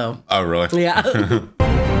cello. Oh, really? Yeah.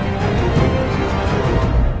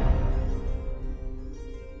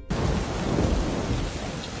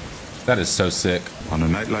 That is so sick. On a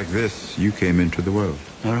night like this, you came into the world.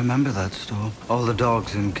 I remember that storm. All the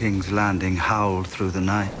dogs in King's Landing howled through the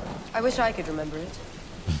night. I wish I could remember it.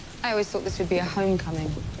 I always thought this would be a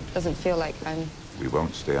homecoming. Doesn't feel like home. We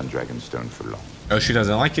won't stay on Dragonstone for long. Oh, she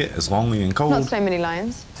doesn't like it? It's lonely and cold. Not so many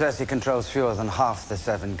lions. Cersei controls fewer than half the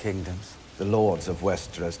 7 kingdoms. The lords of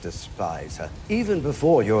Westeros despise her. Even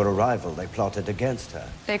before your arrival, they plotted against her.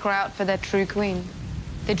 They cry out for their true queen.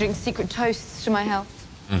 They drink secret toasts to my health.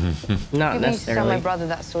 Not People used to tell my necessarily. brother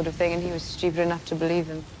that sort of thing, and he was stupid enough to believe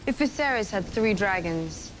him. If Viserys had 3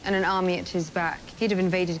 dragons and an army at his back, he'd have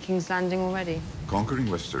invaded King's Landing already. Conquering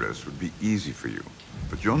Westeros would be easy for you,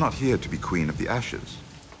 but you're not here to be Queen of the Ashes.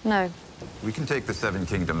 No. We can take the 7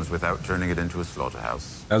 kingdoms without turning it into a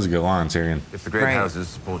slaughterhouse. That was a good line, Tyrion. If the great Right. houses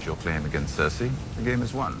support your claim against Cersei, the game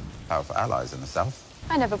is won. Powerful allies in the south.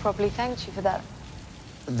 I never properly thanked you for that.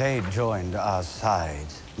 They joined our side,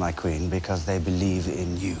 my queen, because they believe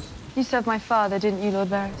in you. You served my father, didn't you, Lord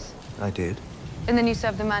Varys? I did. And then you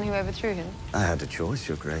served the man who overthrew him. I had a choice,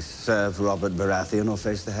 Your Grace. Serve Robert Baratheon or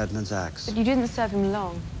face the headman's axe. But you didn't serve him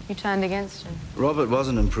long. You turned against him. Robert was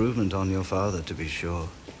an improvement on your father, to be sure.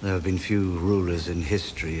 There have been few rulers in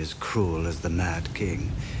history as cruel as the Mad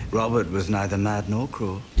King. Robert was neither mad nor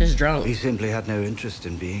cruel. Just drunk. He simply had no interest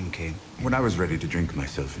in being king. When I was ready to drink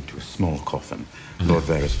myself into a small coffin, Lord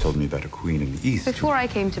Varys told me about a queen in the east. Before I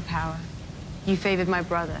came to power, you favored my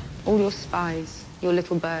brother, all your spies, your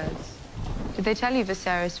little birds. Did they tell you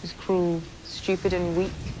Viserys was cruel, stupid, and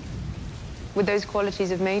weak? Would those qualities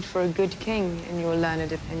have made for a good king, in your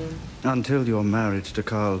learned opinion? Until your marriage to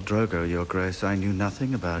Khal Drogo, Your Grace, I knew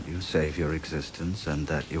nothing about you save your existence and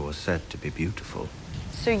that you were said to be beautiful.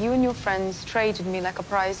 So you and your friends traded me like a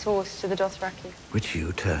prize horse to the Dothraki. Which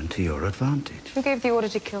you turned to your advantage. Who gave the order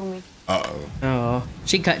to kill me? Uh-oh. Oh,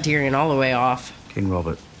 she cut Tyrion all the way off. King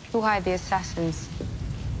Robert. Who hired the assassins?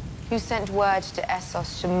 Who sent word to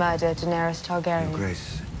Essos to murder Daenerys Targaryen? Your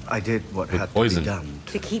Grace, I did what had poison. to be done.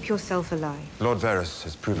 To keep yourself alive. Lord Varys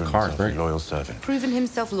has proven himself a loyal servant. Proven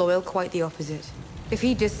himself loyal, quite the opposite. If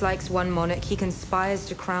he dislikes one monarch, he conspires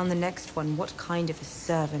to crown the next one. What kind of a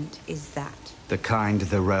servant is that? The kind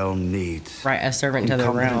the realm needs. Right, a servant to the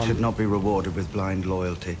Incompetence realm. should not be rewarded with blind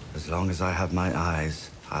loyalty. As long as I have my eyes,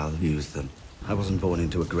 I'll use them. I wasn't born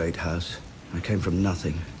into a great house. I came from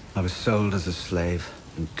nothing. I was sold as a slave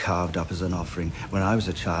and carved up as an offering. When I was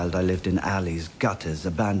a child, I lived in alleys, gutters,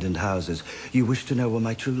 abandoned houses. You wish to know where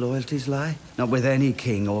my true loyalties lie? Not with any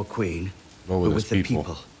king or queen, but with the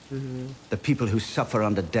people. The people who suffer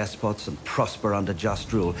under despots and prosper under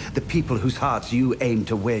just rule. The people whose hearts you aim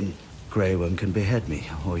to win. Grey Worm can behead me,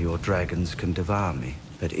 or your dragons can devour me.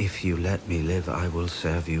 But if you let me live, I will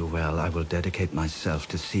serve you well. I will dedicate myself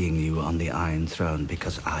to seeing you on the Iron Throne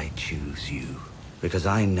because I choose you. Because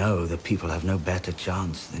I know the people have no better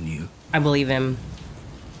chance than you. I believe him.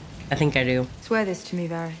 I think I do. Swear this to me,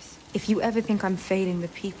 Varys. If you ever think I'm failing the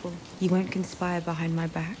people, you won't conspire behind my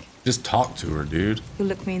back. Just talk to her, dude. You'll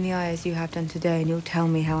look me in the eye as you have done today, and you'll tell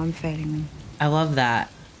me how I'm failing them. I love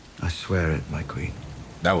that. I swear it, my queen.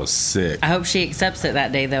 That was sick. I hope she accepts it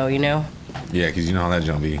that day, though, you know? Yeah, because you know how that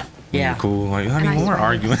junk be. When Yeah. you're cool. Like, honey, And I we're swear.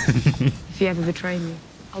 arguing. If you ever betray me,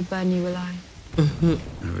 I'll burn you alive.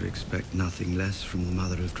 I would expect nothing less from the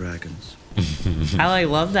Mother of Dragons. I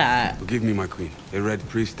love that. Forgive me, my queen. A red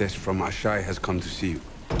priestess from Ashai has come to see you.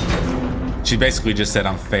 She basically just said,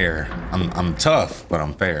 I'm fair. I'm tough, but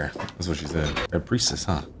I'm fair. That's what she said. A priestess,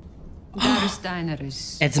 huh?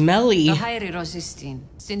 It's Melly. Hairi Rosistin,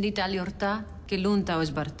 Sindita Liorta, Kelunta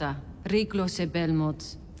Osbarta, Riklo se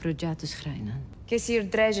Belmot, Frujatus Hreinan. Kesir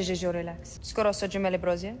dreje jorelax. Skoroso gemele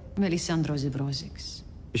brozie? Melisandros Brosix.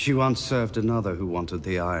 She once served another who wanted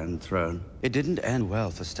the Iron Throne. It didn't end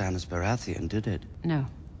well for Stannis Baratheon, did it? No,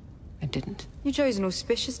 it didn't. You chose an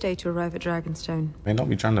auspicious day to arrive at Dragonstone. Man, don't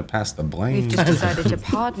be trying to pass the blame. We've just decided to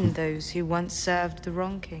pardon those who once served the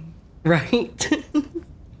wrong king. Right.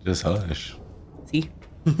 Just hush. See?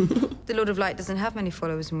 The Lord of Light doesn't have many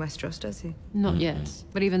followers in Westeros, does he? Not yet.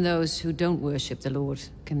 But even those who don't worship the Lord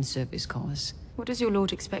can serve his cause. What does your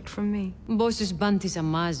Lord expect from me? Bossus bantis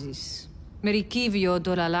amazis, merikivio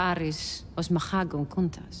dolalaris, os machagon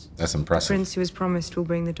contas. That's The impressive. prince who was promised will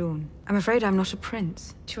bring the dawn. I'm afraid I'm not a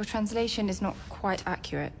prince. Your translation is not quite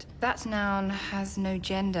accurate. That noun has no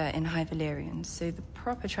gender in High Valyrian, so the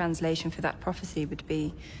proper translation for that prophecy would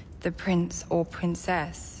be the prince or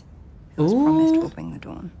princess who was promised will bring the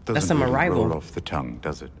dawn. Doesn't really roll off the tongue,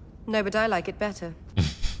 does it? No, but I like it better.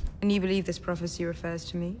 And you believe this prophecy refers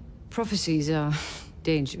to me? Prophecies are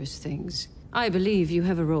dangerous things. I believe you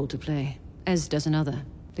have a role to play, as does another.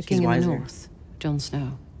 The king in the north, Jon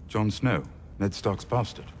Snow. Jon Snow, Ned Stark's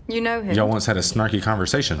bastard. You know him. Y'all once had a snarky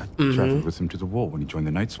conversation. Traveled with him to the war when he joined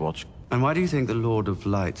the Night's Watch. And why do you think the Lord of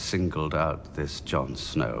Light singled out this Jon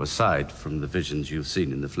Snow, aside from the visions you've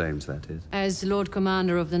seen in the flames, that is? As Lord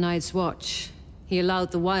Commander of the Night's Watch, he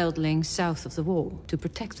allowed the wildlings south of the wall to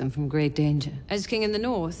protect them from great danger. As king in the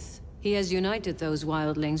north, he has united those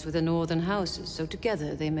wildlings with the northern houses, so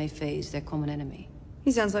together they may face their common enemy.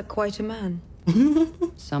 He sounds like quite a man.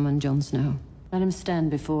 Summon Jon Snow. Let him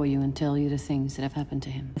stand before you and tell you the things that have happened to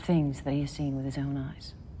him. The things that he has seen with his own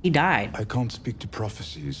eyes. He died. I can't speak to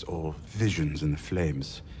prophecies or visions in the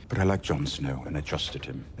flames, but I like Jon Snow and I trusted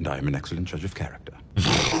him, and I am an excellent judge of character.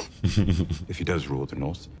 If he does rule the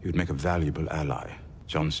North, he would make a valuable ally.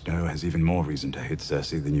 Jon Snow has even more reason to hate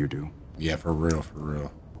Cersei than you do. Yeah, for real, for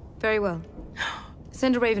real. Very well.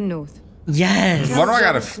 Send a raven north. Yes. What do I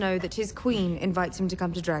gotta? Jon Snow that his queen invites him to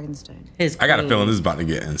come to Dragonstone. I got a feeling this is about to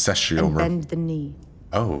get ancestral, And bro. bend the knee.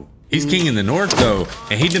 Oh, he's king in the North though,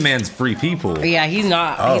 and he demands free people. Yeah, he's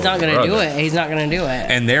not. He's not gonna do it. He's not gonna do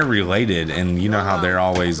it. And they're related, and you know how they're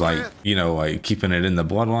always like, you know, like keeping it in the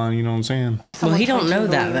bloodline. You know what I'm saying? Well, he don't know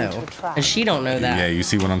that though, and she don't know that. Yeah, you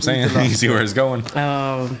see what I'm saying? You see where it's going?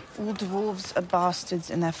 All dwarves are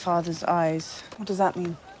bastards in their father's eyes. What does that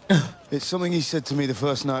mean? It's something he said to me the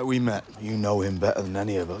first night we met. You know him better than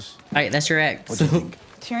any of us. Right, that's your ex. What do you think?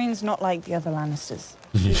 Tyrion's not like the other Lannisters.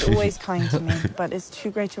 He's always kind to me, but it's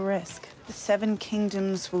too great a risk. The Seven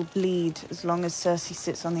Kingdoms will bleed as long as Cersei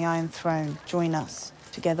sits on the Iron Throne. Join us.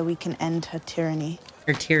 Together we can end her tyranny.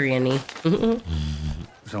 Her tyranny.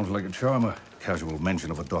 Sounds like a charmer. Casual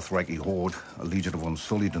mention of a Dothraki horde, a legion of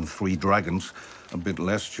Unsullied and 3 dragons. A bit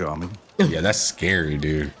less charming. Yeah, that's scary,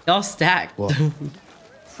 dude. Y'all stacked. What?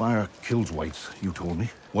 Fire kills whites, you told me.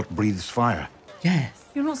 What breathes fire? Yes.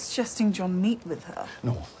 You're not suggesting Jon meet with her?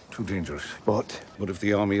 No, too dangerous. But if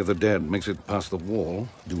the army of the dead makes it past the wall,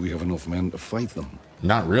 do we have enough men to fight them?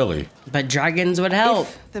 Not really. But dragons would help.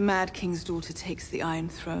 If the Mad King's daughter takes the Iron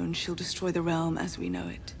Throne, she'll destroy the realm as we know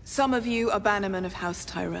it. Some of you are bannermen of House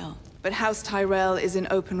Tyrell, but House Tyrell is in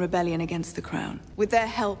open rebellion against the crown. With their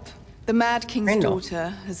help, the Mad King's daughter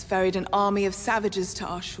has ferried an army of savages to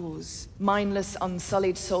our shores. Mindless,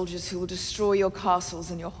 unsullied soldiers who will destroy your castles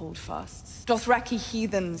and your holdfasts. Dothraki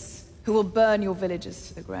heathens who will burn your villages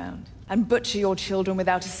to the ground and butcher your children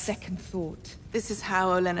without a second thought. This is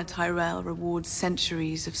how Olenna Tyrell rewards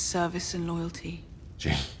centuries of service and loyalty.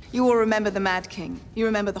 You will remember the Mad King. You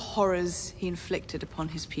remember the horrors he inflicted upon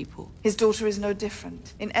his people. His daughter is no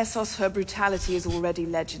different. In Essos, her brutality is already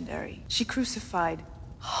legendary. She crucified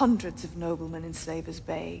hundreds of noblemen in Slaver's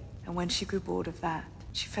Bay, and when she grew bored of that,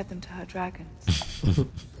 she fed them to her dragons.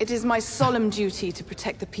 It is my solemn duty to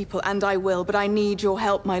protect the people, and I will, but I need your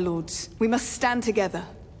help, my lords. We must stand together,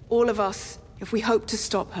 all of us, if we hope to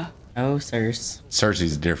stop her. Oh, Cersei.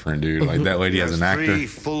 Cersei's different, dude. Like, that lady as an actor. 3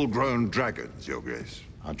 full-grown dragons, Your Grace.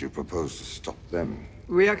 How do you propose to stop them?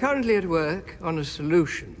 We are currently at work on a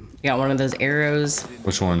solution. You got one of those arrows.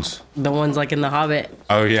 Which ones? The ones like in The Hobbit.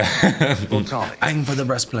 Oh, yeah. Aim for the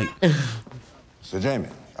breastplate. Sir Jaime,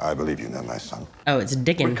 I believe you know my son. Oh, it's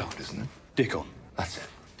Dickon. Rickon, isn't it? Dickon. That's it.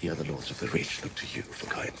 The other lords of the Reach look to you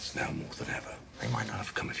for guidance now more than ever. They might not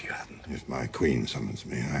have come if you hadn't. If my queen summons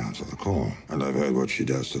me, I answer the call. And I've heard what she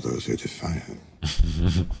does to those who defy her.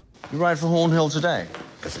 You ride for Hornhill today?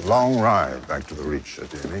 It's a long ride back to the Reach, Sir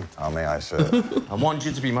Jaime. How may I serve? I want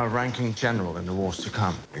you to be my ranking general in the wars to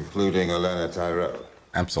come. Including Olenna Tyrell.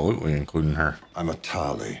 Absolutely, including her. I'm a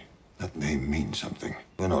Tarly. That name means something.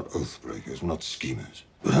 We're not oathbreakers, we're not schemers.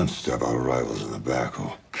 We don't stab our rivals in the back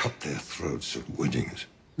or cut their throats at weddings.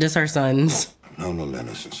 Just our sons. I've known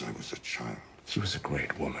Olenna since I was a child. She was a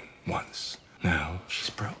great woman once. Now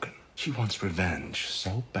she's broken. She wants revenge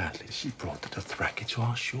so badly she brought the Dothraki to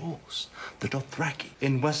our shores. The Dothraki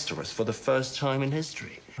in Westeros for the first time in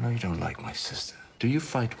history. I know you don't like my sister. Do you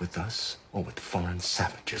fight with us or with foreign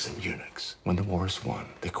savages and eunuchs? When the war is won,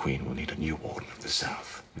 the queen will need a new warden of the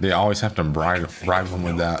south. They always have to bribe them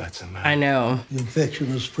with that. I know. The infection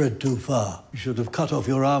has spread too far. You should have cut off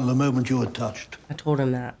your arm the moment you were touched. I told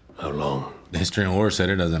him that. How long? The history and lore said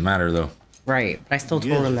it doesn't matter, though. Right, but I still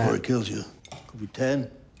told him before that. it kills you. Could be 10,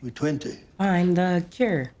 could be 20. Find the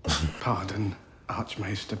cure. Pardon,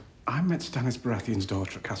 Archmaester. I met Stannis Baratheon's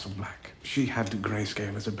daughter at Castle Black. She had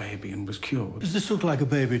grayscale as a baby and was cured. Does this look like a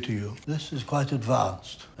baby to you? This is quite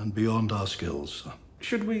advanced and beyond our skills.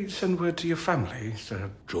 Should we send word to your family, Sir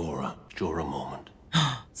Jorah moment.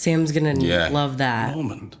 Sam's gonna love that.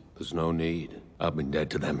 Moment? There's no need. I've been dead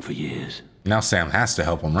to them for years. Now Sam has to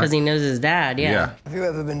help him, right? Because he knows his dad, yeah. Have you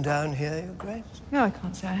ever been down here, Your Grace? No, I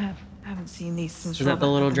can't say I have. I haven't seen these since Is that the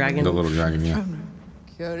little dragon? The little dragon, yeah.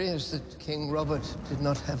 Curious that King Robert did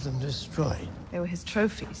not have them destroyed. They were his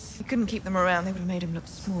trophies. He couldn't keep them around. They would have made him look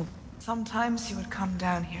small. Sometimes he would come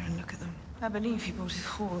down here and look at them. I believe he brought his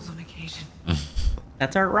horse on occasion.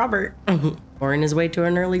 That's our Robert. Or in his way to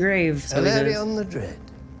an early grave. So he says. Valerion the Dread.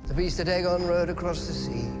 The beast that Aegon rode across the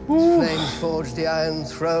sea. His flames forged the Iron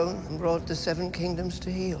Throne and brought the 7 kingdoms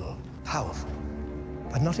to heel. Powerful,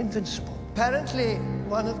 but not invincible. Apparently,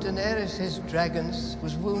 one of Daenerys' dragons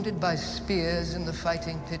was wounded by spears in the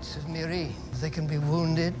fighting pits of Meereen. They can be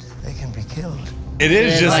wounded, they can be killed. It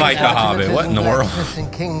is just like The Hobbit. What in the world?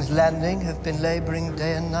 And King's Landing have been laboring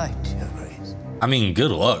day and night, Your Grace. I mean,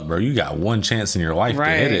 good luck, bro. You got one chance in your life to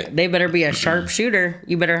hit it. They better be a sharpshooter.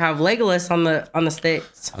 You better have Legolas on the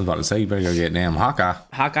sticks. I was about to say, you better go get damn Hawkeye.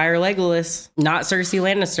 Hawkeye or Legolas, not Cersei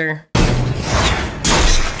Lannister.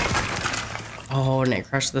 Oh, and it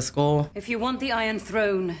crushed the skull. If you want the Iron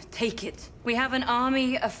Throne, take it. We have an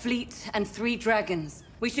army, a fleet, and 3 dragons.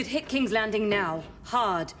 We should hit King's Landing now,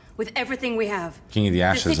 hard, with everything we have. King of the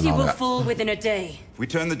Ashes the city and all will that. fall within a day. If we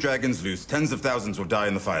turn the dragons loose, tens of thousands will die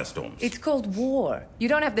in the firestorms. It's called war. You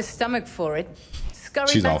don't have the stomach for it. Scurry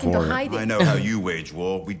She's all back into for it. hiding. I know how you wage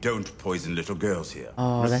war. We don't poison little girls here.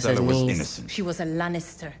 Oh, that's Marcella was nice. innocent. She was a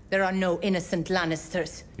Lannister. There are no innocent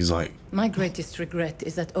Lannisters. He's like, My greatest regret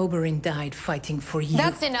is that Oberyn died fighting for you.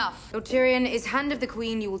 That's enough. Though Tyrion is Hand of the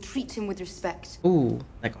Queen, you will treat him with respect. Ooh,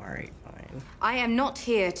 like, all right, fine. I am not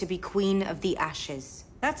here to be Queen of the Ashes.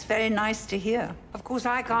 That's very nice to hear. Of course,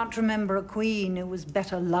 I can't remember a queen who was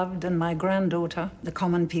better loved than my granddaughter. The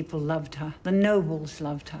common people loved her. The nobles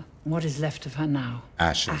loved her. What is left of her now?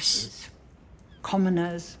 Ashes.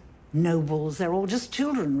 Commoners, nobles, they're all just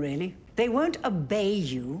children, really. They won't obey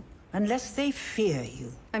you unless they fear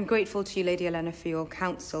you. I'm grateful to you, Lady Olenna, for your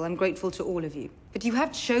counsel. I'm grateful to all of you. But you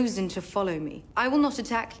have chosen to follow me. I will not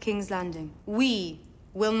attack King's Landing. We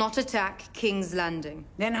will not attack King's Landing.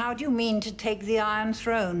 Then how do you mean to take the Iron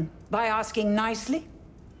Throne? By asking nicely?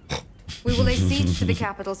 We will lay siege to the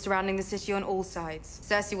capital surrounding the city on all sides.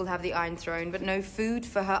 Cersei will have the Iron Throne, but no food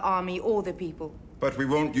for her army or the people. But we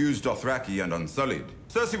won't use Dothraki and Unsullied.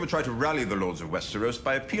 Cersei will try to rally the lords of Westeros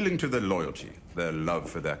by appealing to their loyalty, their love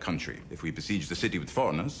for their country. If we besiege the city with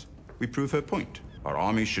foreigners, we prove her point. Our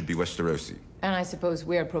army should be Westerosi. And I suppose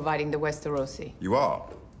we're providing the Westerosi. You are.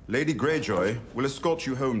 Lady Greyjoy will escort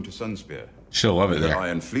you home to Sunspear. She'll love it The there.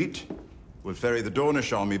 Iron Fleet will ferry the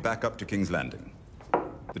Dornish army back up to King's Landing.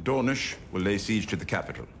 The Dornish will lay siege to the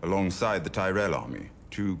capital, alongside the Tyrell army,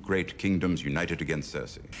 2 great kingdoms united against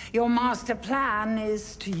Cersei. Your master plan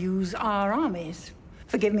is to use our armies.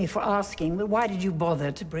 Forgive me for asking, but why did you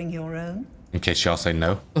bother to bring your own? In case y'all say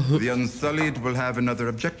no. The Unsullied will have another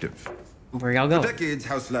objective. Where y'all go? For decades,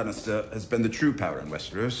 House Lannister has been the true power in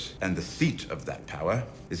Westeros, and the seat of that power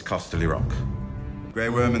is Casterly Rock. Grey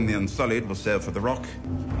Worm and the Unsullied will sail for the Rock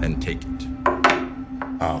and take it.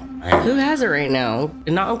 Oh, man. Who has it right now?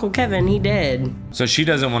 Not Uncle Kevin. He dead. So she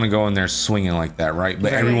doesn't want to go in there swinging like that, right?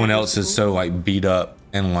 But Right. everyone else is so like beat up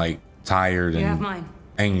and like tired You have and mine.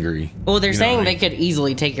 angry. Well, they're You know saying what I they could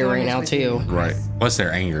easily take it right now too. mean? Right. Plus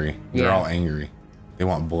they're angry. They're Yeah. all angry. They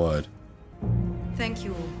want blood. Thank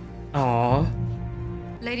you all. Aw.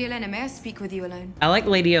 Lady Olenna, may I speak with you alone? I like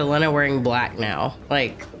Lady Olenna wearing black now.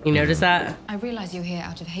 Like, you notice that? I realize you're here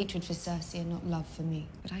out of hatred for Cersei and not love for me.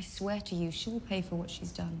 But I swear to you, she will pay for what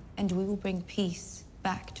she's done. And we will bring peace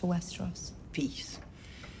back to Westeros. Peace.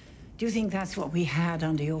 Do you think that's what we had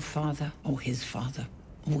under your father, or his father,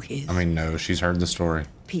 or his? I mean, no, she's heard the story.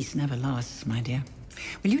 Peace never lasts, my dear.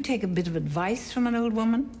 Will you take a bit of advice from an old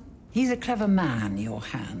woman? He's a clever man, your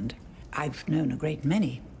hand. I've known a great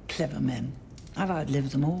many clever men. I've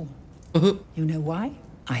outlived them all. You know why?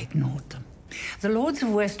 I ignored them. The lords of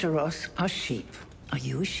Westeros are sheep. Are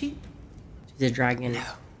you a sheep? She's a dragon. No,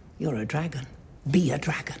 you're a dragon. Be a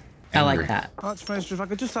dragon. I like that. Archmaester, if I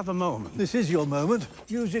could just have a moment. This is your moment.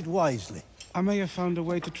 Use it wisely. I may have found a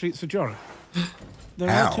way to treat Ser Jorah. There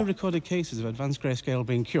How? are 2 recorded cases of advanced grayscale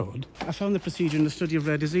being cured. I found the procedure in the study of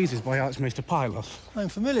rare diseases by Archmaester Pylos. I'm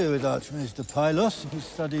familiar with Archmaester Pylos, his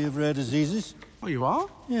study of rare diseases. Oh, you are?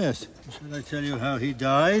 Yes. Shall I tell you how he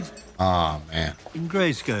died? Oh, man. In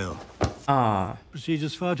grayscale. Ah.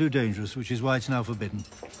 Procedure's far too dangerous, which is why it's now forbidden.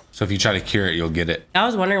 So if you try to cure it, you'll get it. I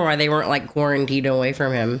was wondering why they weren't like quarantined away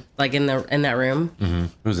from him, like in that room. Mm-hmm.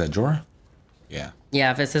 Who's that, Jorah? Yeah. Yeah,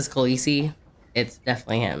 if it says Khaleesi, it's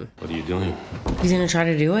definitely him. What are you doing? He's gonna try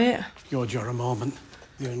to do it. Your Jorah moment.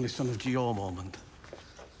 The only son of Gior moment.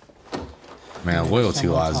 Man, loyalty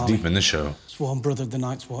Someone lies call deep me. in this show. Sworn brother of the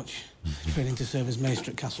Night's Watch. Training to serve as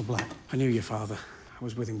maester at Castle Black. I knew your father. I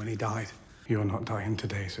was with him when he died. You're not dying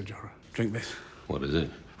today, Ser Jorah. Drink this. What is it?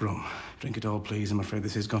 Rum. Drink it all, please. I'm afraid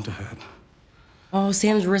this is going to hurt. Oh,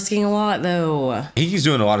 Sam's risking a lot though. He's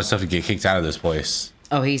doing a lot of stuff to get kicked out of this place.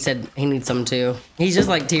 Oh, he said he needs some too. He's just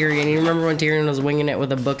like Tyrion. You remember when Tyrion was winging it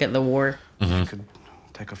with a book at the war? Mm-hmm. Could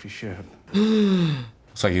take off your shirt.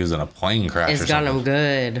 Looks like he was in a plane crash It's or got something. him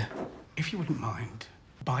good. If you wouldn't mind,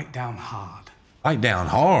 bite down hard. Bite down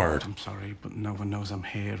hard. I'm sorry, but no one knows I'm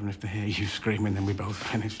here, and if they hear you screaming, then we both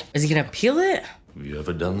finished. Is he gonna peel it? Have you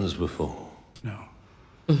ever done this before? No.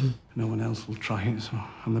 No one else will try it, so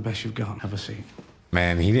I'm the best you've got. Have a seat.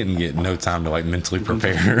 Man, he didn't get no time to like mentally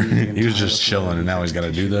prepare. He was just chilling, and now he's got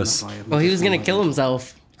to do this. Well, he was gonna kill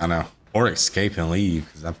himself. I know, or escape and leave,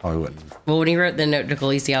 because I probably wouldn't. Well, when he wrote the note to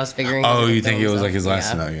Khaleesi, I was figuring. Oh, you think it was like his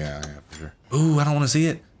last note? note? Yeah, for sure. Ooh, I don't want to see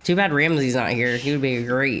it. Too bad Ramsay's not here. He would be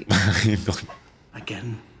great.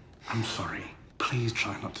 Again, I'm sorry. Please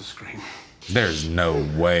try not to scream. There's no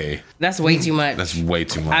way. That's way too much. That's way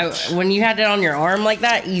too much. When you had it on your arm like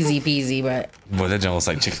that, easy peasy, but. Boy, that just looks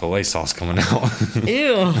like Chick-fil-A sauce coming out.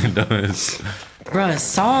 Ew. It does. Bruh,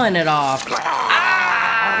 sawing it off.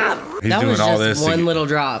 He's that doing was all just this. one little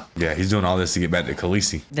drop. Yeah, he's doing all this to get back to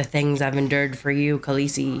Khaleesi. The things I've endured for you,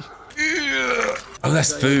 Khaleesi. Oh,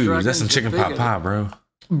 that's food. That's some chicken pot pie, bro.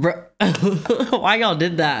 Bro, why y'all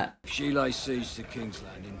did that? If she lays siege to King's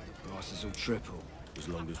Landing, the prices will triple. As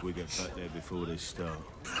long as we get back there before they start.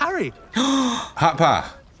 Harry! Hot pie.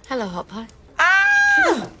 Hello, Hot Pie.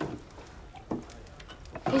 Ah!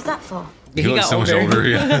 Who's that for? He looks so much older,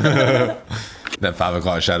 yeah. That 5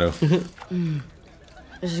 o'clock shadow.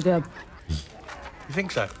 This is good. You think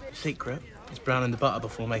so? Secret? It's browning the butter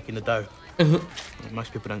before making the dough.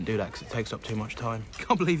 Most people don't do that because it takes up too much time.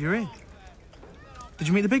 Can't believe you're in. Did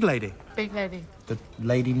you meet the big lady? Big lady. The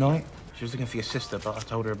lady knight? She was looking for your sister, but I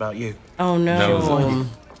told her about you. Oh, no.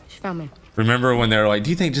 She found me. Remember when they were like,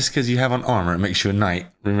 do you think just because you have on armor, it makes you a knight?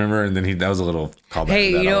 Remember? And then that was a little callback.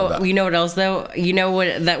 Hey, to that, you know what else though? You know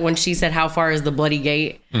what, that when she said, how far is the Bloody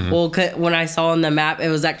Gate? Well, when I saw on the map, it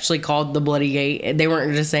was actually called the Bloody Gate. They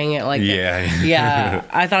weren't just saying it like, yeah.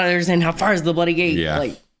 I thought they were saying, how far is the Bloody Gate? Yeah.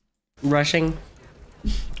 Like, rushing.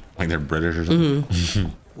 Like they're British or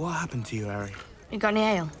something. What happened to you, Harry? You got any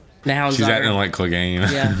ale? The hound's She's daughter. acting like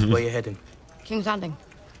Clegane. Yeah. Where you heading? King's Landing.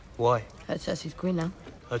 Why? Heard Cersei's queen now.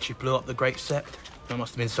 Heard she blew up the Great Sept. That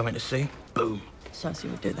must have been something to see. Boom.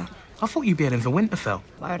 Cersei would do that. I thought you'd be heading for Winterfell.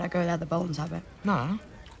 Why would I go there? The Boltons have it. No.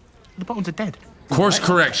 The Boltons are dead. Course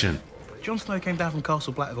correction. Jon Snow came down from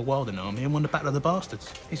Castle Black with a Wilding army and won the Battle of the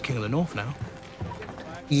Bastards. He's King of the North now.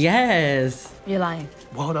 Yes. You're lying.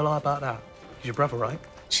 Why would I lie about that? He's your brother, right?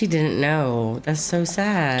 She didn't know. That's so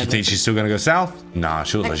sad. You think she's still gonna go south? Nah,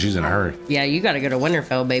 she looks like she's in a hurry. Yeah, you gotta go to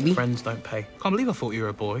Winterfell, baby. Friends don't pay. Can't believe I thought you were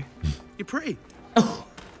a boy. You're pretty.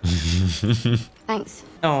 Thanks.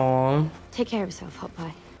 Aww. Take care of yourself, Hot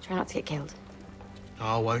Pie. Try not to get killed. No,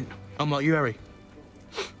 I won't. I'm like you, Harry.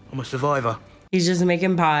 I'm a survivor. He's just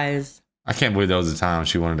making pies. I can't believe that was the time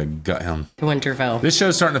she wanted to gut him. To Winterfell. This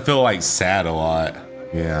show's starting to feel like sad a lot.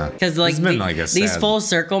 Yeah. Because like, it's been like a these sad... full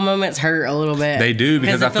circle moments hurt a little bit. They do,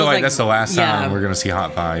 because I feel like that's the last time we're gonna see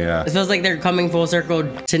Hot Pie. Yeah. It feels like they're coming full circle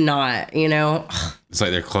to not, you know. It's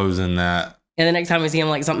like they're closing that. And the next time we see him,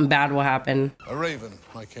 like something bad will happen. A raven,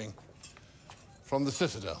 my king, from the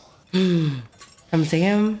Citadel. Come see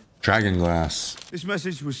him. Dragon glass. This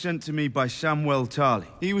message was sent to me by Samwell Tarly.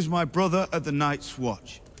 He was my brother at the Night's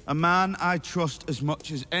Watch. A man I trust as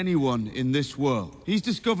much as anyone in this world. He's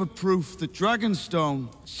discovered proof that Dragonstone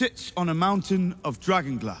sits on a mountain of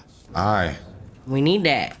dragonglass. Aye. We need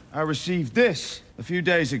that. I received this a few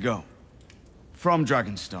days ago from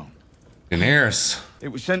Dragonstone. Daenerys. It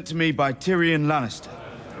was sent to me by Tyrion Lannister.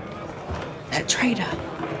 That traitor.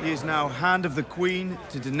 He is now Hand of the Queen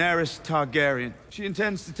to Daenerys Targaryen. She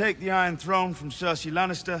intends to take the Iron Throne from Cersei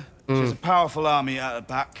Lannister. She has a powerful army at her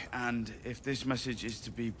back, and if this message is to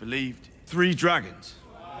be believed, 3 dragons.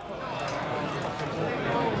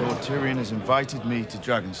 Lord Tyrion has invited me to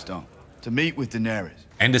Dragonstone to meet with Daenerys.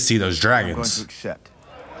 And to see those dragons. I'm going to accept.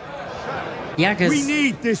 Yeah, because... We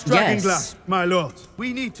need this dragonglass, my lord.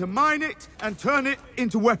 We need to mine it and turn it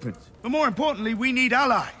into weapons. But more importantly, we need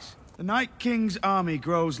allies. The Night King's army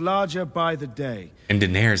grows larger by the day. And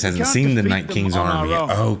Daenerys hasn't seen the Night King's army.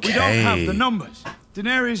 Okay. We don't have the numbers.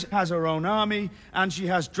 Daenerys has her own army, and she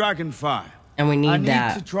has dragonfire. And we need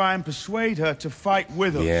that. I need to try and persuade her to fight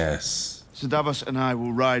with us. Yes. Sir Davos and I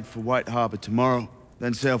will ride for White Harbor tomorrow,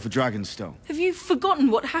 then sail for Dragonstone. Have you forgotten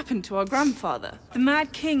what happened to our grandfather? The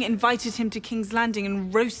Mad King invited him to King's Landing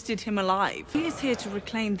and roasted him alive. He is here to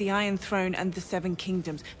reclaim the Iron Throne and the 7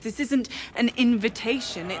 Kingdoms. This isn't an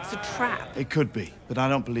invitation, it's a trap. It could be, but I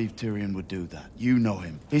don't believe Tyrion would do that. You know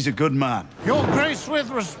him. He's a good man. Your Grace, with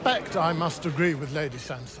respect, I must agree with Lady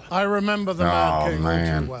Sansa. I remember the Mad King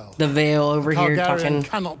all too well. The veil over here Targaryen talking.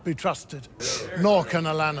 Cannot be trusted, nor can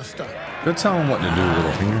a Lannister. Go tell him what to do,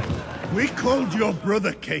 Littlefinger. We called your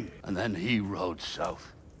brother king, and then he rode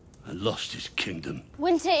south and lost his kingdom.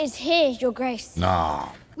 Winter is here, Your Grace. Nah.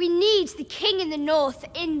 We need the king in the north,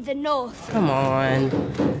 Come on.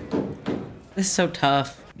 This is so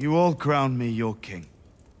tough. You all crowned me your king.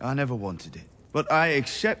 I never wanted it, but I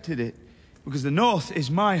accepted it Because the North is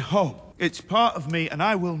my home. It's part of me, and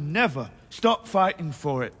I will never stop fighting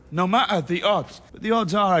for it, no matter the odds. But the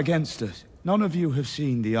odds are against us. None of you have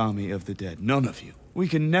seen the army of the dead. None of you. We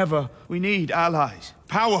need allies.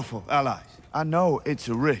 Powerful allies. I know it's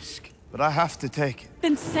a risk, but I have to take it.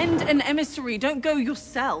 Then send an emissary. Don't go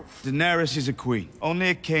yourself. Daenerys is a queen. Only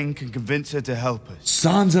a king can convince her to help us.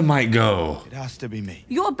 Sansa might go. It has to be me.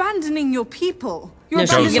 You're abandoning your people. No,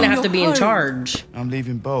 she's gonna have to be in charge. I'm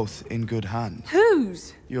leaving both in good hands.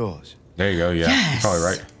 Whose? Yours. There you go. Yeah, Yes. you're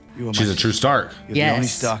probably right. You are She's my a true sister. Stark. You're the only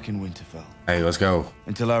Stark in Winterfell. Hey, let's go.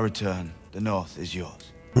 Until I return, the North is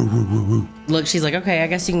yours. Look, she's like, okay, I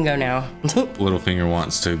guess you can go now. Littlefinger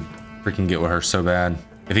wants to freaking get with her so bad.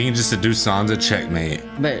 If he can just seduce Sansa, checkmate.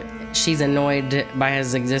 But she's annoyed by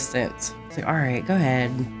his existence. It's like, all right, go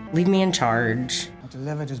ahead. Leave me in charge. I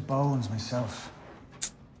delivered his bones myself.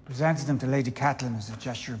 Presented them to Lady Catelyn as a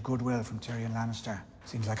gesture of goodwill from Tyrion Lannister.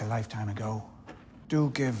 Seems like a lifetime ago. Do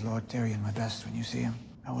give Lord Tyrion my best when you see him.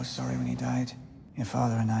 I was sorry when he died. Your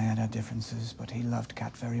father and I had our differences, but he loved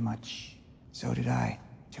Cat very much. So did I.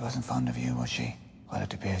 She wasn't fond of you, was she? Well,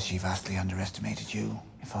 it appears she vastly underestimated you.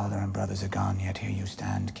 Your father and brothers are gone, yet here you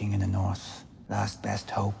stand, king in the north. Last best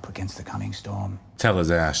hope against the coming storm. Tell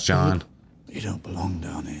his ass, John. You don't belong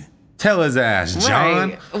down here. Tell his ass,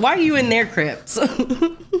 John. Right. Why are you in their crypts?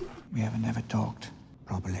 We haven't never talked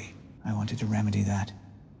properly. I wanted to remedy that.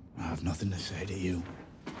 I have nothing to say to you.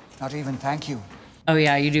 Not even thank you. Oh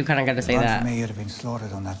yeah, you do kind of got to say If not that. for me, you'd have been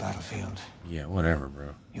slaughtered on that battlefield. Yeah, whatever, bro.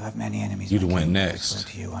 You have many enemies. You'd my went king. next. I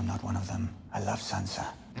swear to you, I'm not one of them. I love Sansa.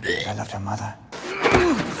 I loved her mother.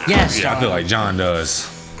 Yes, Yeah, I feel like John does.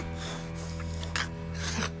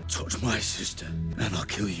 Touch my sister, and I'll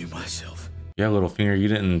kill you myself. Yeah, Littlefinger, you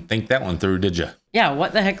didn't think that one through, did you? Yeah,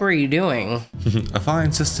 what the heck were you doing? A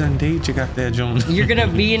fine sister indeed you got there, John. You're gonna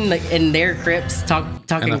be in their crypts talking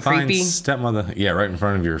And a fine creepy. stepmother. Yeah, right in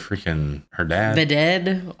front of your freaking her dad. The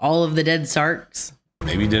dead, all of the dead Starks.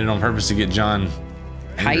 Maybe did it on purpose to get John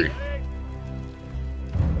angry. Hype.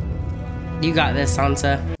 You got this,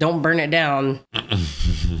 Sansa. Don't burn it down.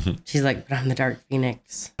 She's like, but I'm the Dark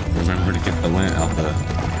Phoenix. Remember to get the lint out the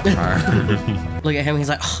fire. Look at him. He's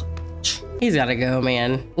like, oh, he's got to go,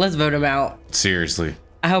 man. Let's vote him out. Seriously.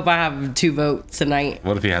 I hope I have 2 votes tonight.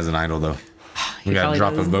 What if he has an idol though? We gotta probably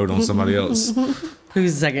drop a does. vote on somebody else.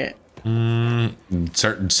 Who's second?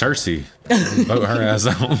 Cersei. Vote her ass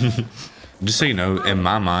out. Just so you know, in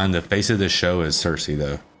my mind, the face of this show is Cersei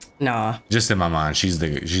though. Nah. Just in my mind, she's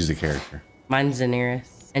the character. Mine's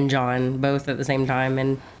Daenerys and Jon, both at the same time,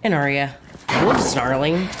 and Arya. Whoops,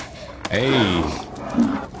 snarling. Hey.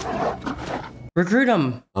 Recruit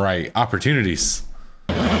them. Right. Opportunities.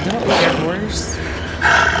 Don't look at horse.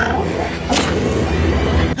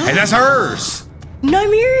 Hey, that's hers.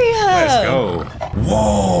 Nymeria. Let's go.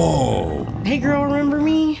 Whoa. Hey, girl, remember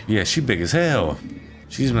me? Yeah, she big as hell.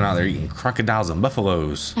 She's been out there eating crocodiles and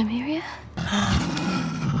buffaloes. Nymeria?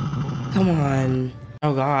 Come on.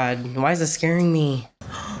 Oh, God. Why is this scaring me?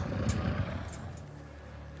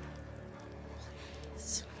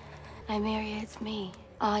 Nymeria, it's me,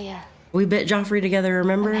 Arya. We bit Joffrey together,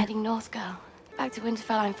 remember? I'm heading north, girl. Back to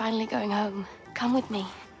Winterfell, I'm finally going home. Come with me.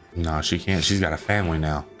 No, she can't. She's got a family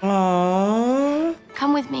now. Aww.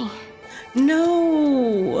 Come with me.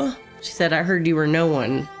 No. She said, I heard you were no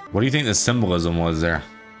one. What do you think the symbolism was there?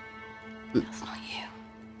 That's not you.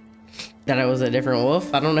 That I was a different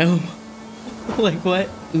wolf? I don't know. Like what?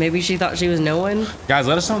 Maybe she thought she was no one? Guys,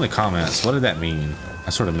 let us know in the comments. What did that mean? I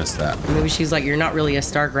sort of missed that. Maybe she's like, you're not really a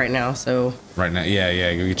Stark right now, so. Right now,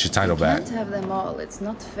 yeah, go get your title back. Can't have them all. It's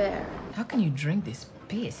not fair. How can you drink this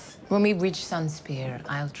piss? When we reach Sunspear,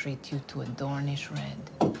 I'll treat you to a Dornish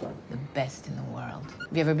red. The best in the world.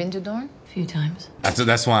 Have you ever been to Dorne? A few times.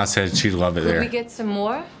 That's why I said she'd love it Could there. we get some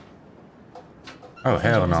more? Oh,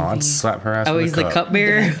 hell no. I'd slap her ass Oh, with he's a the cup.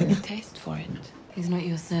 cupbearer? Taste for it. He's not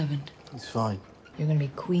your servant. He's fine. You're gonna be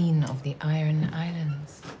queen of the Iron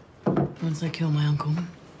Islands. Once I kill my uncle.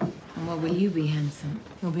 And what will you be, handsome?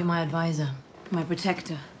 You'll be my advisor, my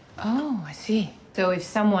protector. Oh, I see. So if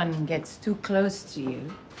someone gets too close to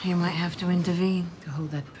you, you might have to intervene to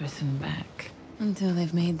hold that person back until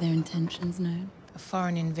they've made their intentions known. A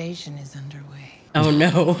foreign invasion is underway. Oh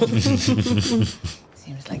no.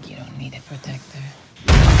 Seems like you don't need a protector.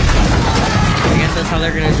 I guess that's how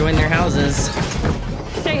they're gonna join their houses.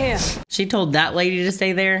 Stay here. She told that lady to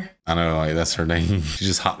stay there. I know, like that's her name. She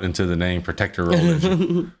just hopped into the name Protector role.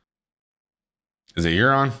 Is it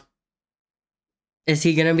Euron? Is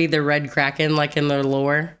he gonna be the Red Kraken like in the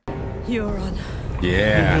lore? Euron.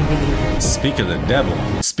 Yeah. Speak of the devil.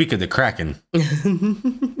 Speak of the Kraken.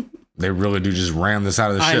 They really do just ram this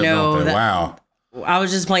out of the I ship, know, don't they? that- Wow. I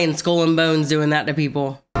was just playing Skull and Bones doing that to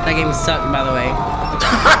people. That game sucked, by the way.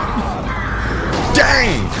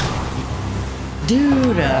 Dang!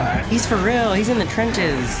 Dude, he's for real. He's in the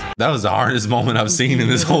trenches. That was the hardest moment I've seen in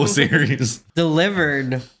this whole series.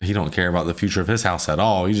 Delivered. He don't care about the future of his house at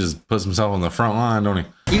all. He just puts himself on the front line, don't he?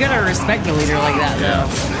 You gotta respect a leader like that, though.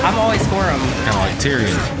 I'm always for him. Kind of like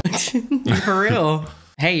Tyrion. For real.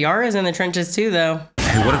 Hey, Yara's in the trenches too, though.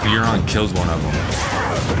 Hey, what if Euron kills one of them?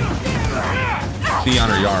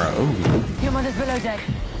 Theon or Yara? Ooh. Human is below deck.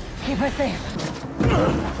 Keep her safe.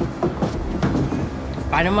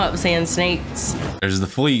 Fight them up, sand snakes. There's the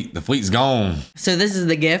fleet. The fleet's gone. So this is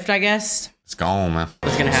the gift, I guess. It's gone, man.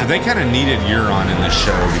 What's gonna happen? So they kind of needed Euron in this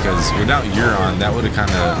show because without Euron, that would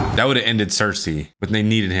have ended Cersei. But they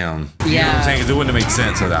needed him. You know what I'm saying? 'Cause it wouldn't have made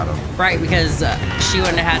sense without him. Right, because she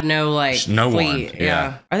wouldn't have had no like no fleet. one.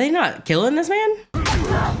 Yeah. Are they not killing this man?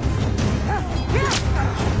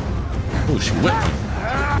 Oh, she whipped him.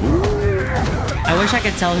 I wish I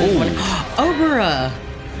could tell who's winning. Obera.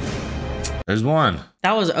 There's one.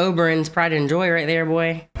 That was Oberyn's pride and joy right there,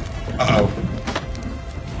 boy. Uh-oh.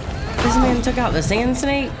 This man took out the sand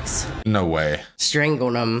snakes. No way.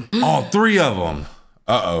 Strangled them. All 3 of them.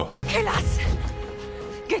 Uh-oh. Kill us.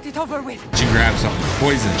 Get it over with. She grabbed something.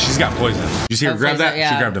 Poison. She's got poison. You see her grab poison, that?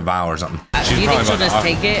 yeah. She grabbed a vial or something. Do you think she'll just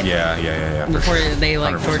take it? Yeah. Before they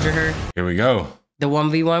like 100%. torture her? Here we go. The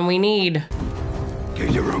 1v1 we need. Give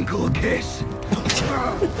your uncle a kiss.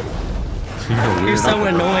 You're so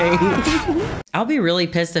annoying. I'll be really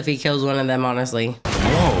pissed if he kills one of them, honestly.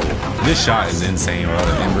 Whoa. This shot is insane with all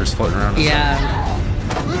the embers floating around. Yeah.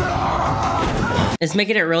 It's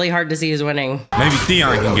making it really hard to see who's winning. Maybe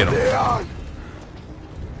Theon can get him.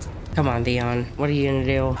 Come on, Theon. What are you gonna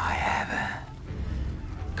do? I have her.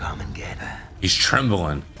 Come and get her. He's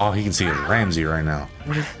trembling. All he can see is Ramsay right now.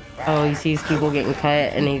 Oh, he sees people getting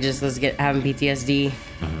cut and he just was having PTSD.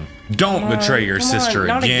 Don't betray your sister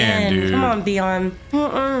not again, dude. Come on, Theon.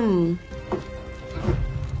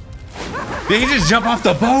 Did he just jump off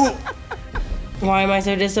the boat? Why am I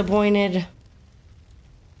so disappointed?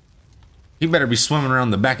 You better be swimming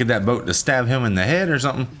around the back of that boat to stab him in the head or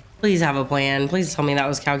something. Please have a plan. Please tell me that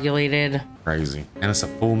was calculated. Crazy. And it's a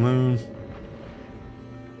full moon.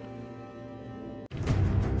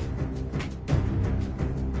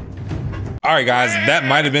 All right, guys, that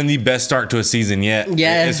might have been the best start to a season yet.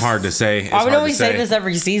 Yes. It's hard to say. I would always say this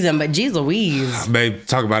every season, but geez Louise. Babe,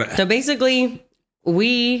 talk about it. So basically,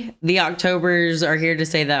 we, the Octobers, are here to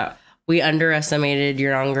say that we underestimated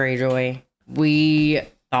Euron Greyjoy. We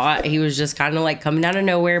thought he was just kind of like coming out of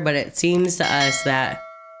nowhere, but it seems to us that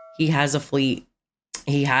he has a fleet.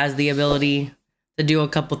 He has the ability to do a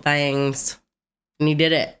couple things, and he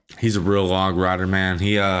did it. He's a real log rider, man.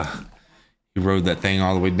 He rode that thing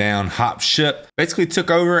all the way down, hopped ship, basically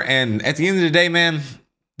took over, and at the end of the day, man,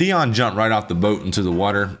 Theon jumped right off the boat into the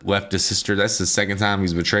water, left his sister. That's the second time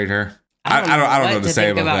he's betrayed her. I don't know what to say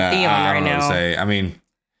about that. I don't know what to say. I mean,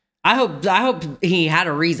 I hope he had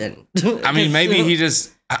a reason. I mean, maybe he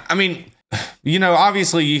just, I mean, you know,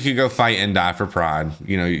 obviously you could go fight and die for pride.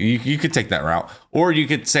 You know, you could take that route, or you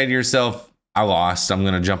could say to yourself, I lost. I'm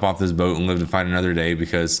going to jump off this boat and live to fight another day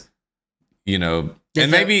because, you know, and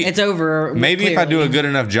maybe it's over. Maybe if I do a good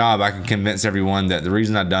enough job, I can convince everyone that the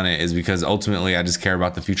reason I've done it is because ultimately I just care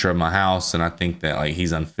about the future of my house, and I think that like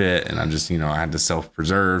he's unfit, and I just, you know, I had to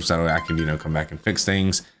self-preserve so I can, you know, come back and fix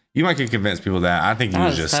things. You might could convince people that. I think he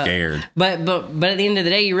was just scared. But at the end of the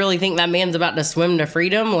day, you really think that man's about to swim to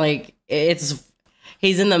freedom? Like he's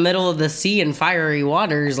in the middle of the sea and fiery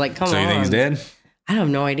waters. Like, come on. So you think he's dead? I have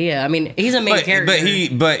no idea. I mean, he's a main character.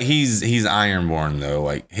 But he's Ironborn though.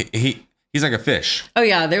 Like he's like a fish. Oh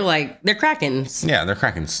yeah, they're krakens. Yeah, they're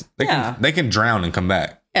krakens. They can drown and come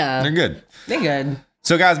back. Yeah, they're good. They're good.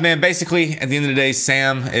 So guys, man, basically at the end of the day,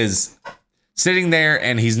 Sam is sitting there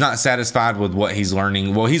and he's not satisfied with what he's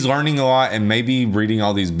learning. Well, he's learning a lot, and maybe reading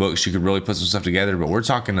all these books, you could really put some stuff together, but we're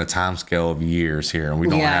talking a time scale of years here, and we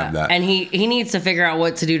don't have that. And he needs to figure out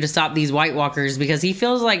what to do to stop these White Walkers, because he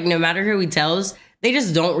feels like no matter who he tells, they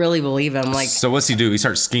just don't really believe him. Like, so what's he do? He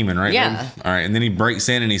starts scheming, right? Yeah. All right, and then he breaks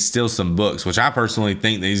in and he steals some books, which I personally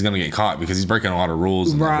think that he's going to get caught because he's breaking a lot of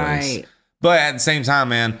rules. Right. But at the same time,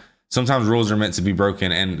 man, sometimes rules are meant to be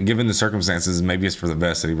broken, and given the circumstances, maybe it's for the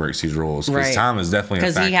best that he breaks these rules. Because time is definitely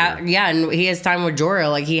a factor. And he has time with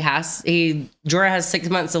Jorah. Like Jorah has 6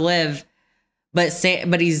 months to live, but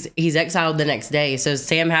he's exiled the next day. So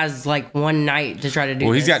Sam has like one night to try to do.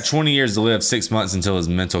 Well, he's got 20 years to live, 6 months until his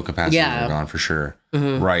mental capacity is gone for sure.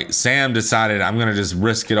 Mm-hmm. Right. Sam decided I'm gonna just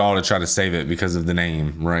risk it all to try to save it because of the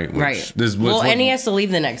name. Right. And he has to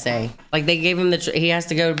leave the next day. Like they gave him he has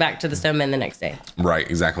to go back to the Stoneman the next day. Right.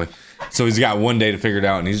 Exactly. So he's got one day to figure it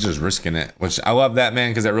out, and he's just risking it, which I love that,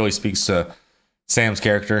 man, because that really speaks to Sam's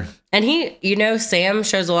character. And he, Sam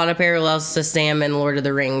shows a lot of parallels to Sam in Lord of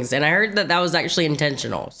the Rings, and I heard that was actually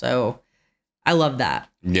intentional. So I love that.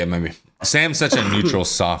 Yeah, maybe. Sam's such a neutral,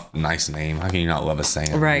 soft, nice name. How can you not love a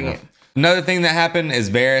Sam? Right. Another thing that happened is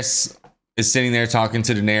Varys is sitting there talking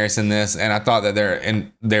to Daenerys in this, and I thought that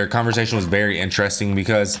their conversation was very interesting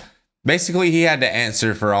because basically he had to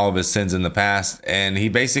answer for all of his sins in the past, and he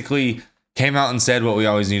basically came out and said what we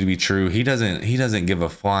always knew to be true. He doesn't give a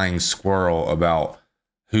flying squirrel about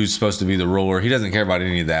who's supposed to be the ruler. He doesn't care about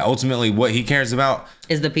any of that. Ultimately, what he cares about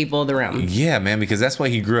is the people of the realm. Yeah, man, because that's what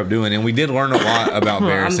he grew up doing, and we did learn a lot about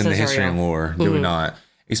Varys in the history and lore, do we not?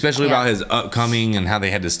 Especially about his upcoming and how they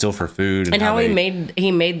had to steal for food, and how he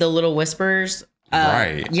made the little whispers.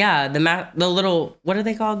 Right. Yeah, the little, what are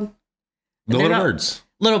they called? The little birds.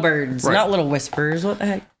 Little birds, Right. not little whispers. What the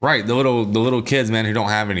heck? Right, the little kids, man, who don't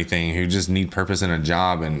have anything, who just need purpose and a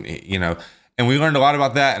job, and and we learned a lot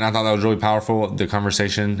about that, and I thought that was really powerful. The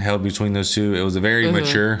conversation held between those two, it was a very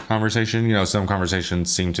mature conversation. Some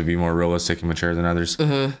conversations seem to be more realistic and mature than others.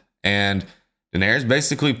 And Daenerys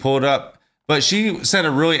basically pulled up, but she said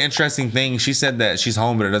a really interesting thing. She said that she's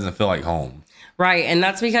home, but it doesn't feel like home. Right, and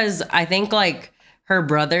that's because I think her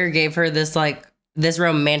brother gave her this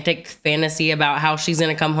romantic fantasy about how she's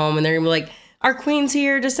gonna come home, and they're gonna be like, our queen's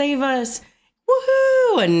here to save us,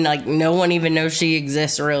 woohoo! And no one even knows she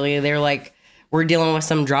exists really. They're like, we're dealing with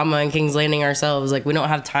some drama in King's Landing ourselves. We don't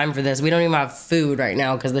have time for this. We don't even have food right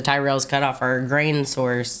now because the Tyrells cut off our grain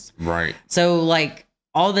source. Right. So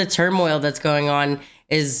all the turmoil that's going on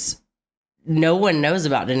is no one knows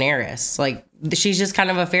about Daenerys. She's just kind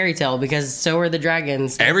of a fairy tale because so are the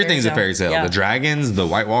dragons. Everything's a fairy tale. Yeah. The dragons, the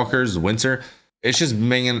White Walkers, the Winter. It's just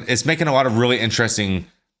making a lot of really interesting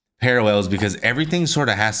parallels because everything sort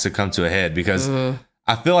of has to come to a head because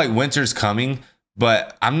I feel like Winter's coming,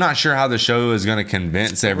 but I'm not sure how the show is going to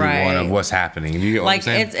convince everyone of what's happening. You get what I'm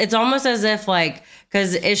saying? It's almost as if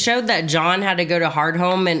because it showed that Jon had to go to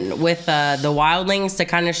Hardhome and with the wildlings to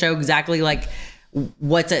kind of show exactly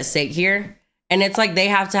what's at stake here. And it's they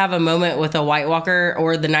have to have a moment with a White Walker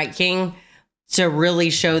or the Night King to really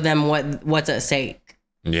show them what's at stake.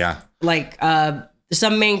 Yeah.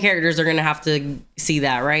 Some main characters are going to have to see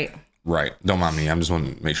that, right? Right. Don't mind me. I just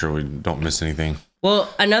want to make sure we don't miss anything.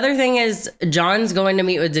 Well, another thing is Jon's going to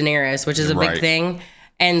meet with Daenerys, which is a big thing.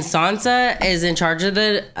 And Sansa is in charge of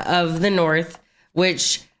the North,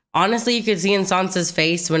 which honestly you could see in Sansa's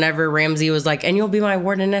face whenever Ramsay was like, and you'll be my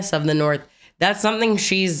wardeness of the North. That's something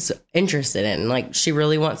she's interested in. She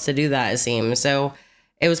really wants to do that, it seems. So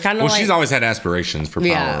it was kind of she's always had aspirations for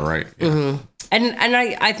power, right? Yeah. Mm-hmm. And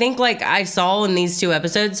I think I saw in these 2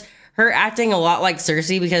 episodes, her acting a lot like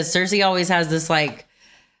Cersei because Cersei always has this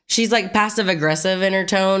she's passive aggressive in her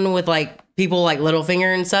tone with people like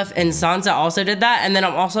Littlefinger and stuff. And Sansa also did that. And then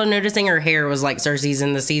I'm also noticing her hair was like Cersei's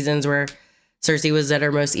in the seasons where Cersei was at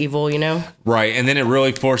her most evil, Right. And then it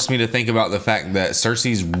really forced me to think about the fact that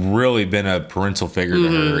Cersei's really been a parental figure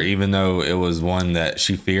to her, even though it was one that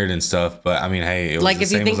she feared and stuff. But I mean, hey, it was the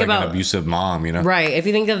same as an abusive mom, Right. If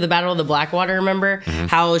you think of the Battle of the Blackwater, remember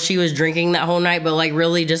how she was drinking that whole night, but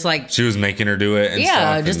really just she was making her do it and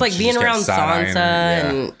stuff. Just being around Sansa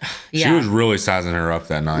and she was really sizing her up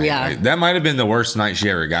that night. Yeah. That might have been the worst night she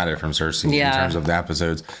ever got it from Cersei in terms of the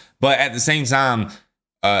episodes. But at the same time,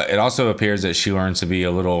 it also appears that she learned to be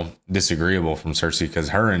a little disagreeable from Cersei because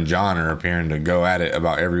her and Jon are appearing to go at it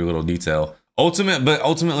about every little detail.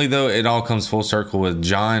 Ultimately, though, it all comes full circle with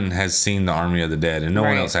Jon has seen the army of the dead and no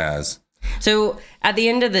one else has. So at the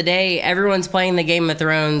end of the day, everyone's playing the Game of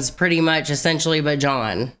Thrones pretty much essentially but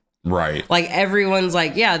Jon. Right. Everyone's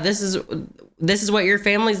yeah, this is what your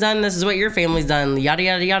family's done. This is what your family's done. Yada,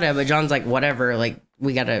 yada, yada. But Jon's whatever.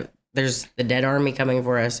 We got to... There's the dead army coming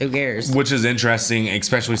for us. Who cares? Which is interesting,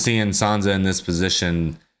 especially seeing Sansa in this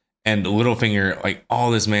position. And Littlefinger, all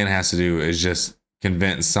this man has to do is just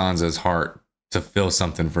convince Sansa's heart to feel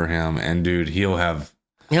something for him. And dude, he'll have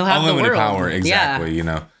unlimited power. Exactly,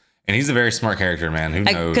 And he's a very smart character, man. Who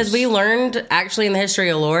knows? Because we learned actually in the history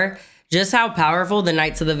of lore just how powerful the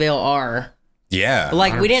Knights of the Vale are. Yeah.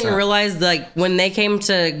 100%. We didn't realize when they came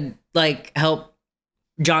to help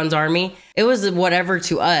Jon's army, it was whatever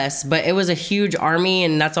to us, but it was a huge army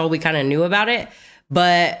and that's all we kind of knew about it.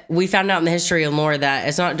 But we found out in the history of lore that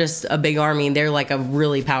it's not just a big army, they're a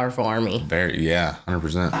really powerful army.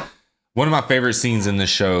 100%. One of my favorite scenes in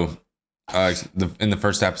this show in the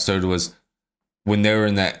first episode was when they were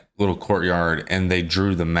in that little courtyard and they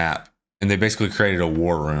drew the map and they basically created a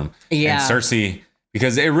war room. Yeah. And Cersei,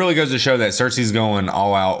 because it really goes to show that Cersei's going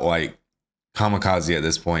all out kamikaze at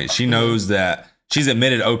this point. She knows that she's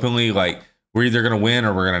admitted openly, like, we're either going to win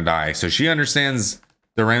or we're going to die. So she understands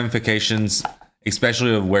the ramifications,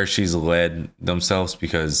 especially of where she's led themselves,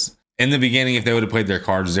 because in the beginning, if they would have played their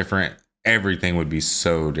cards different, everything would be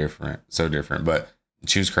so different. But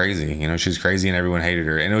she was crazy. You know, she was crazy and everyone hated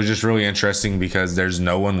her. And it was just really interesting because there's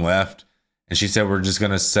no one left. And she said, we're just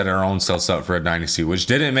going to set our own selves up for a dynasty, which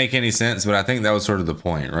didn't make any sense. But I think that was sort of the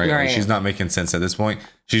point, right? Like, she's not making sense at this point.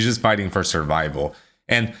 She's just fighting for survival.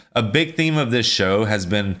 And a big theme of this show has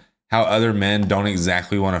been how other men don't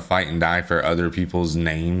exactly want to fight and die for other people's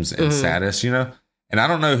names and status, you know? And I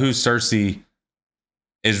don't know who Cersei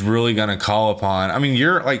is really going to call upon. I mean,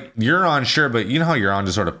 Euron, sure, but you know how Euron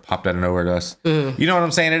just sort of popped out of nowhere to us? You know what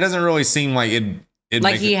I'm saying? It doesn't really seem like it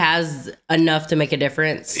like he has enough to make a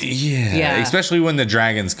difference. Yeah. Especially when the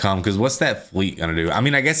dragons come, because what's that fleet going to do? I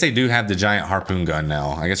mean, I guess they do have the giant harpoon gun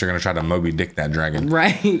now. I guess they're going to try to Moby Dick that dragon.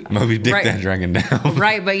 Right. Moby Dick that dragon down.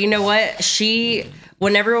 Right. But you know what?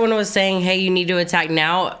 When everyone was saying, hey, you need to attack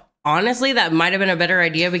now, honestly, that might have been a better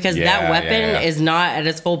idea because that weapon is not at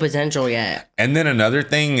its full potential yet. And then another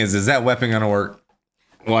thing is that weapon going to work?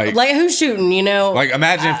 Like who's shooting, you know? Like,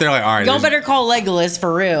 imagine if they're like, all right. Y'all better call Legolas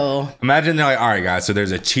for real. Imagine they're like, all right, guys, so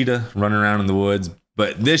there's a cheetah running around in the woods,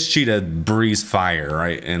 but this cheetah breathes fire,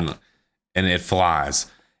 right? And it flies.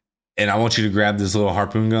 And I want you to grab this little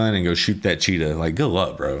harpoon gun and go shoot that cheetah. Like, good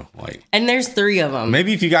luck, bro. Like, and there's 3 of them.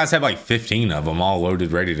 Maybe if you guys have like 15 of them all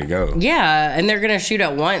loaded, ready to go. Yeah, and they're going to shoot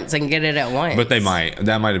at once and get it at once. But they might.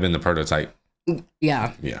 That might have been the prototype.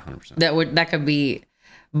 Yeah. Yeah, 100%. That could be.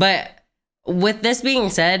 But with this being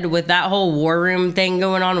said, with that whole war room thing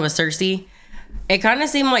going on with Cersei, it kind of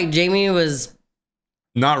seemed like Jaime was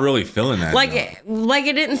not really feeling that. Like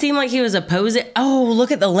it didn't seem like he was opposing. Oh,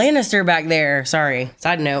 look at the Lannister back there. Sorry,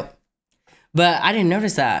 side note. But I didn't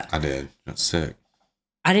notice that. I did. That's sick.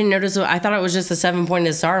 I didn't notice. I thought it was just a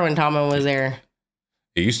 7-pointed star when Tommen was there.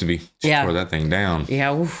 It used to be. She tore that thing down.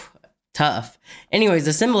 Yeah. Oof, tough. Anyways,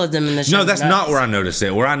 the symbolism in the show. No, that's not where I noticed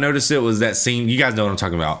it. Where I noticed it was that scene. You guys know what I'm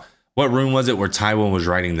talking about. What room was it where Tywin was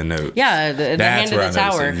writing the note? Yeah, the Hand of the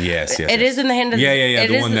Tower. Yes. It is in the Hand of the Tower. Yeah.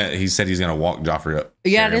 The one that he said he's going to walk Joffrey up.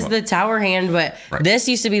 Yeah, it is the Tower Hand, but this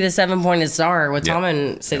used to be the 7-pointed star with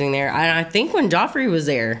Tommen sitting there. And I think when Joffrey was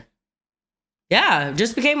there. Yeah,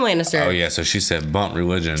 just became Lannister. Oh, yeah. So she said, bump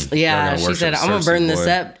religion. Yeah, she said, I'm going to burn this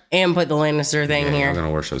up and put the Lannister thing here. I'm going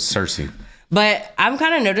to worship Cersei. But I'm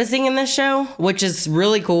kind of noticing in this show, which is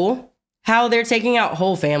really cool, how they're taking out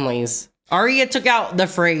whole families. Arya took out the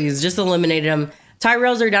Freys, just eliminated them.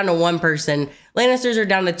 Tyrells are down to 1 person. Lannisters are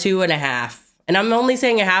down to 2.5. And I'm only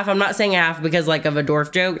saying a half. I'm not saying a half because like of a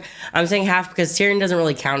dwarf joke. I'm saying half because Tyrion doesn't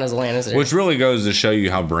really count as a Lannister. Which really goes to show you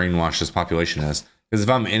how brainwashed this population is. Because if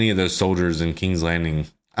I'm any of those soldiers in King's Landing,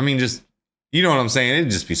 I mean, just, you know what I'm saying? It'd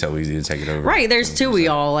just be so easy to take it over. Right. There's 2 of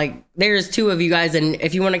y'all. Like, there's 2 of you guys. And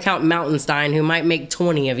if you want to count Mountainstein, who might make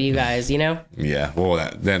 20 of you guys, you know? Yeah. Well,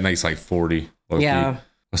 that makes like 40. Yeah.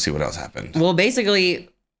 Let's see what else happened. Well, basically,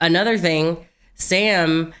 another thing,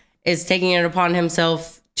 Sam is taking it upon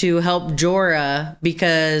himself to help Jorah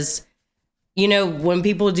because, you know, when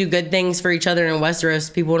people do good things for each other in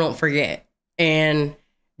Westeros, people don't forget. And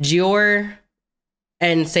Jorah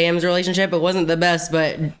and Sam's relationship, it wasn't the best,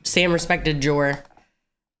 but Sam respected Jorah.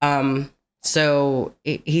 So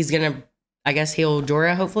he's going to, I guess, heal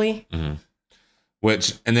Jorah, hopefully. Mm-hmm.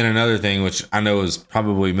 And then another thing, which I know is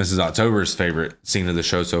probably Mrs. October's favorite scene of the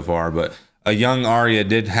show so far, but a young Arya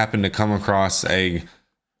did happen to come across a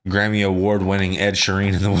Grammy Award winning Ed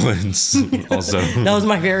Sheeran in the woods. Also, that was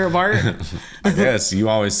my favorite part. I guess you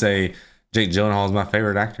always say Jake Gyllenhaal is my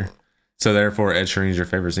favorite actor. So therefore, Ed Sheeran's your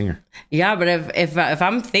favorite singer. Yeah, but if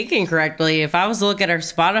I'm thinking correctly, if I was to look at our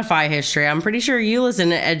Spotify history, I'm pretty sure you listen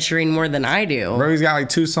to Ed Sheeran more than I do. Bro, he's got like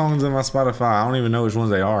 2 songs in my Spotify. I don't even know which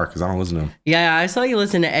ones they are because I don't listen to them. Yeah, I saw you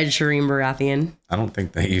listen to Ed Sheeran Baratheon. I don't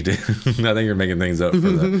think that you did. I think you're making things up for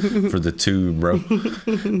the 2, bro.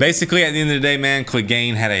 Basically, at the end of the day, man,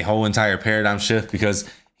 Clegane had a whole entire paradigm shift because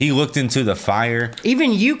he looked into the fire.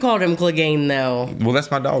 Even you called him Clegane, though. Well, that's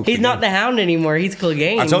my dog. He's not the Hound anymore. He's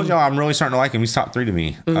Clegane. I told y'all I'm really starting to like him. He's top 3 to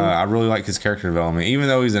me. Mm-hmm. I really like his character development, even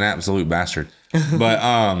though he's an absolute bastard.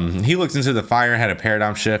 But he looked into the fire, had a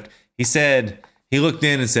paradigm shift. He said, he looked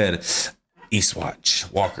in and said,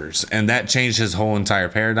 Eastwatch, walkers. And that changed his whole entire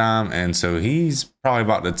paradigm. And so he's probably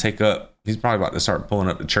about to start pulling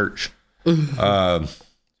up the church. We'll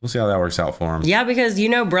see how that works out for him. Yeah, because, you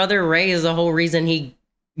know, Brother Ray is the whole reason he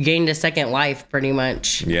gained a second life, pretty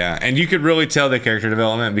much. Yeah, and you could really tell the character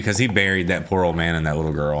development because he buried that poor old man and that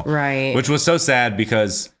little girl. Right. Which was so sad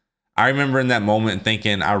because I remember in that moment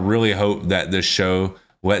thinking, I really hope that this show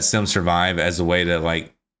lets them survive as a way to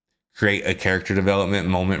like create a character development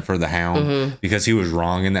moment for the Hound because he was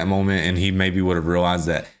wrong in that moment, and he maybe would have realized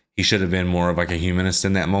that he should have been more of like a humanist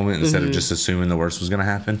in that moment instead of just assuming the worst was going to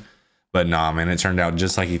happen. But nah, man, it turned out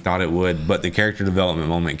just like he thought it would. But the character development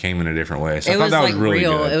moment came in a different way. So I thought that was really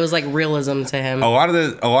real. good. It was like realism to him. A lot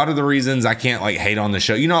of the reasons I can't like hate on the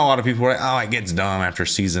show. You know, a lot of people are like, oh, it gets dumb after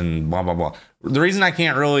season blah blah blah. The reason I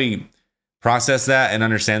can't really process that and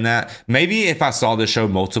understand that, maybe if I saw the show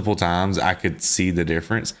multiple times, I could see the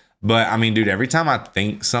difference. But I mean, dude, every time I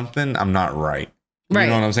think something, I'm not right. You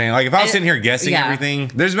know what I'm saying? Like if I was sitting here guessing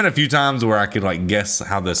everything, there's been a few times where I could like guess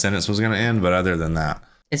how the sentence was going to end. But other than that,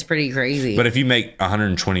 it's pretty crazy. But if you make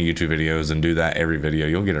 120 YouTube videos and do that every video,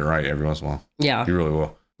 you'll get it right every once in a while. Yeah. You really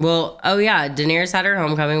will. Well, oh yeah, Daenerys had her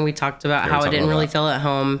homecoming. We talked about how it didn't really feel at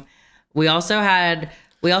home. We also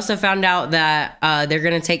found out that they're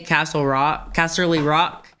gonna take Casterly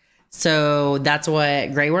Rock. So that's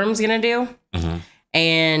what Grey Worm's gonna do.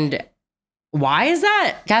 And why is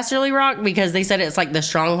that Casterly Rock? Because they said it's like the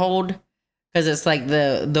stronghold. Because it's like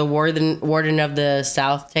the warden of the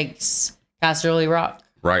South takes Casterly Rock.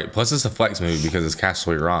 Right. Plus, it's a flex movie because it's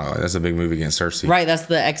Casterly Rock. Like, that's a big movie against Cersei. Right. That's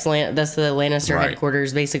the Lannister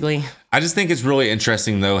headquarters, basically. I just think it's really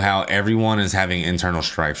interesting, though, how everyone is having internal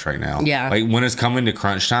stripes right now. Yeah. Like when it's coming to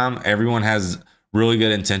crunch time, everyone has really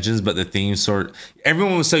good intentions, but the theme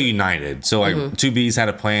everyone was so united. So like Two B's had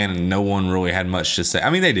a plan, and no one really had much to say.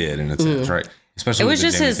 I mean, they did in a sense, right? Especially it was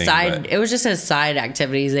just his side. It was just his side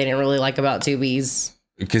activities they didn't really like about Two B's.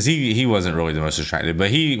 Because he wasn't really the most attractive,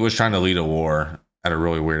 but he was trying to lead a war at a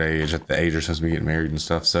really weird age, at the age you're supposed to be getting married and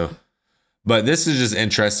stuff. So, but this is just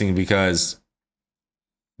interesting because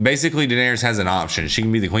basically Daenerys has an option. She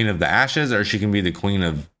can be the queen of the ashes or she can be the queen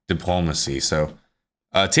of diplomacy. So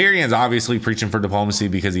Tyrion's obviously preaching for diplomacy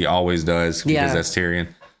because he always does, because that's Tyrion.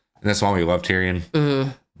 And that's why we love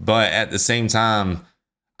Tyrion. But at the same time,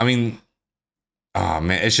 I mean, oh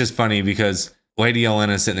man, it's just funny because Lady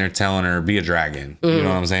Olenna's sitting there telling her, be a dragon. You know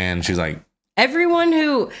what I'm saying? She's like, everyone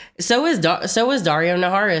so is Dario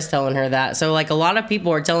Naharis telling her that. So like a lot of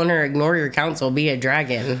people are telling her, ignore your counsel, be a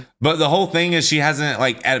dragon. But the whole thing is she hasn't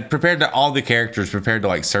prepared to all the characters, prepared to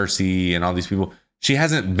like Cersei and all these people. She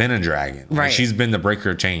hasn't been a dragon. Right. Like, she's been the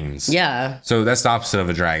breaker of chains. Yeah. So that's the opposite of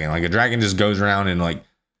a dragon. Like a dragon just goes around and like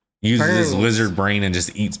uses his lizard brain and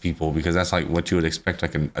just eats people because that's like what you would expect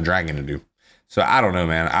like a dragon to do. So I don't know,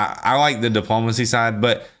 man. I like the diplomacy side,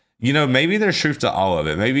 but you know, maybe there's truth to all of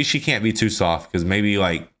it. Maybe she can't be too soft because maybe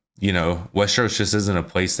like, you know, Westeros just isn't a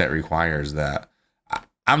place that requires that.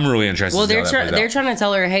 I'm really interested. Well, they're trying to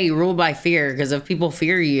tell her, hey, rule by fear, because if people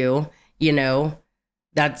fear you, you know,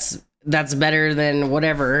 that's better than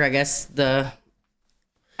whatever. I guess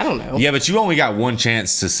I don't know. Yeah, but you only got one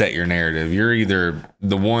chance to set your narrative. You're either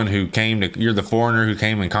the one you're the foreigner who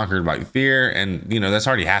came and conquered by fear, and you know that's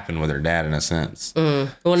already happened with her dad in a sense. Well,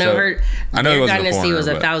 no, I know their dynasty was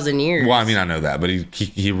 1,000 years. Well, I mean, I know that, but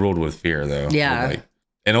he ruled with fear though. Yeah.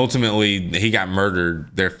 And ultimately, he got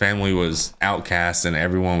murdered. Their family was outcast, and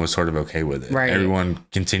everyone was sort of okay with it. Right. Everyone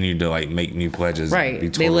continued to like make new pledges.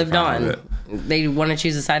 Right. They lived on. They want to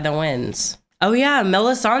choose a side that wins. Oh yeah,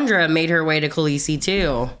 Melisandre made her way to Khaleesi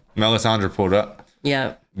too. Melisandre pulled up.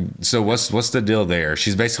 Yeah. So what's the deal there?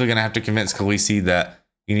 She's basically gonna have to convince Khaleesi that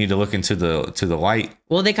you need to look into the light.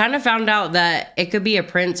 Well, they kind of found out that it could be a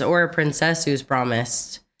prince or a princess who's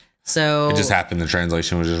promised. So it just happened. The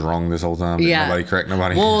translation was just wrong this whole time. Yeah. Nobody correct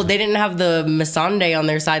nobody. Well, they didn't have the Missandei on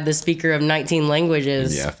their side, the speaker of 19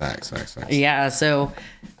 languages. Yeah, facts. Yeah, so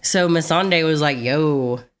Missandei was like,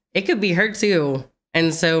 yo, it could be her too.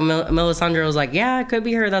 And so Melisandre was like, yeah, it could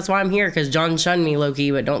be her. That's why I'm here, because Jon shunned me,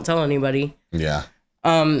 low-key, but don't tell anybody. Yeah.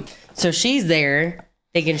 So she's there,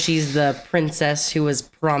 thinking she's the princess who was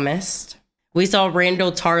promised. We saw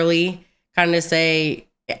Randall Tarly kind of say,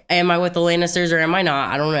 am I with the Lannisters or am I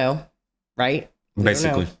not? I don't know. Right?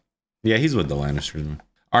 Basically. Yeah, he's with the Lannisters.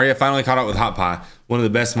 Arya finally caught up with Hot Pie, one of the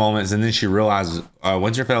best moments, and then she realized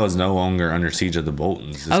Winterfell is no longer under siege of the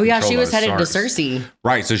Boltons. Oh yeah, she was headed to Cersei.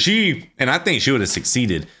 Right, so I think she would have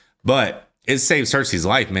succeeded, but it saved Cersei's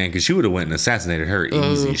life, man, because she would have went and assassinated her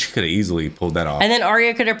easy. She could have easily pulled that off. And then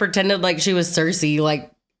Arya could have pretended like she was Cersei,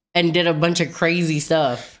 and did a bunch of crazy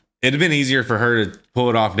stuff. It'd have been easier for her to pull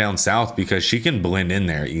it off down south because she can blend in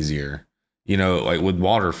there easier. You know, like with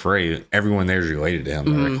Walder Frey, everyone there is related to him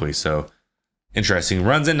directly, so... Interesting.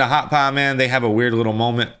 Runs into Hot Pie, man. They have a weird little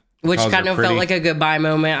moment. Which kind of felt like a goodbye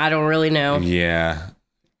moment. I don't really know. Yeah.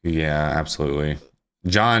 Yeah, absolutely.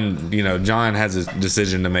 John has a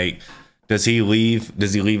decision to make. Does he leave?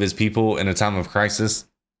 Does he leave his people in a time of crisis?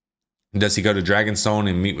 Does he go to Dragonstone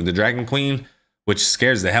and meet with the Dragon Queen? Which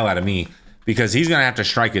scares the hell out of me because he's going to have to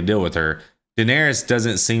strike a deal with her. Daenerys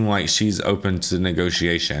doesn't seem like she's open to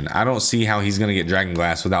negotiation. I don't see how he's going to get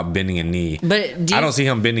Dragonglass without bending a knee. But I don't see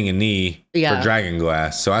him bending a knee for Yeah.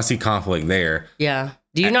 Dragonglass. So I see conflict there. Yeah.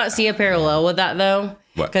 Do you not see a parallel with that though?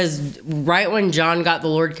 What? Because right when Jon got the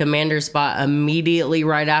Lord Commander spot, immediately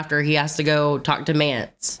right after he has to go talk to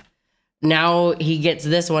Mance. Now he gets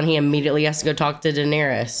this one, he immediately has to go talk to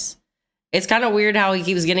Daenerys. It's kind of weird how he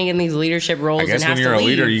keeps getting in these leadership roles. I guess and has when you're to a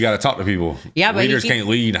leader, leave. you got to talk to people. Yeah, but leaders can't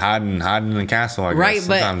lead hiding in the castle. I Right, guess.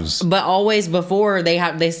 Sometimes. but always before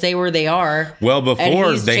they stay where they are. Well, and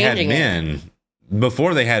before he's they had changing it. men,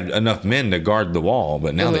 before they had enough men to guard the wall,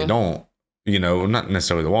 but now they don't. You know, not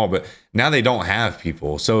necessarily the wall, but now they don't have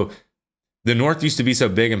people. So the North used to be so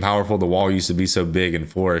big and powerful. The wall used to be so big and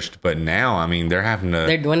flourished, but now, I mean, they're having to.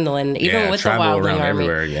 They're dwindling, even with the travel Wildling around army.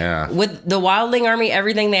 everywhere. Yeah, With the Wildling army,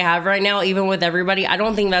 everything they have right now, even with everybody, I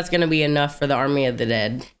don't think that's going to be enough for the army of the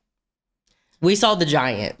dead. We saw the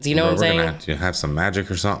giants. You know what I'm saying? We're gonna have to have some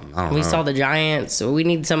magic or something. I don't know. We saw the giants. So we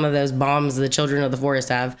need some of those bombs the children of the forest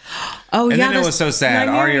have. Oh, and yeah. then it was so sad.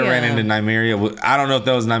 Arya Nymeria. ran into Nymeria. I don't know if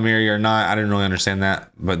that was Nymeria or not. I didn't really understand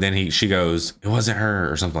that. But then she goes, it wasn't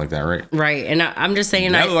her or something like that, right? Right. And I'm just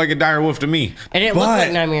saying. That looked like a dire wolf to me. And it looked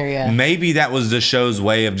like Nymeria. Maybe that was the show's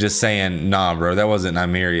way of just saying, nah, bro, that wasn't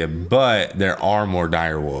Nymeria. But there are more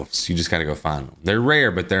dire wolves. You just got to go find them. They're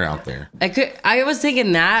rare, but they're out there. I was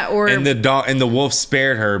thinking that, or And the wolf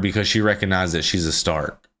spared her because she recognized that she's a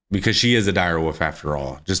Stark. Because she is a dire wolf after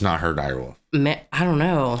all, just not her dire wolf. I don't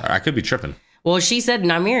know. I could be tripping. Well, she said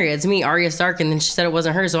Nymeria. It's me, Arya Stark, and then she said it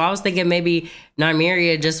wasn't her. So I was thinking maybe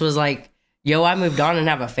Nymeria just was like, "Yo, I moved on and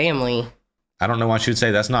have a family." I don't know why she would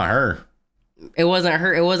say that's not her. It wasn't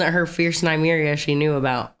her. It wasn't her fierce Nymeria she knew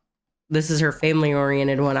about. This is her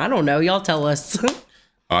family-oriented one. I don't know. Y'all tell us. Oh,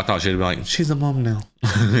 I thought she'd be like, she's a mom now,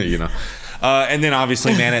 you know. And then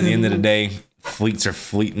obviously, man, at the end of the day, fleets are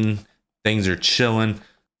fleeting, things are chilling.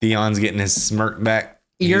 Theon's getting his smirk back.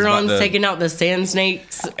 Euron's taking out the sand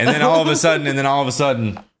snakes. And then all of a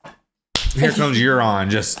sudden, here comes Euron.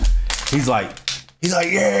 He's like,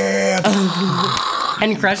 yeah.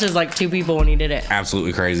 And crushes like 2 people when he did it.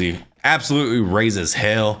 Absolutely crazy. Absolutely raises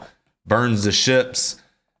hell, burns the ships,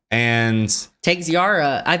 and takes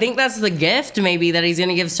Yara. I think that's the gift maybe that he's going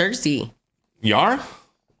to give Cersei. Yara?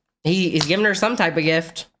 He's giving her some type of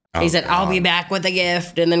gift. Oh, he said, God. "I'll be back with a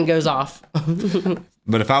gift," and then goes off.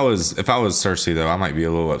 But if I was Cersei, though, I might be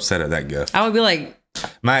a little upset at that gift. I would be like,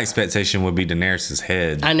 my expectation would be Daenerys'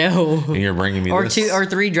 head. I know. And you're bringing me or this. 2 or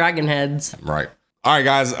 3 dragon heads. Right. All right,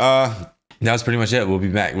 guys. That was pretty much it. We'll be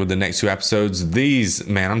back with the next 2 episodes. These,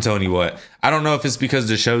 man, I'm telling you what. I don't know if it's because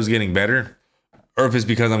the show's getting better or if it's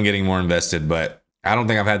because I'm getting more invested, but I don't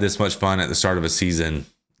think I've had this much fun at the start of a season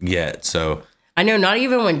yet. So I know, not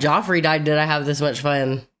even when Joffrey died did I have this much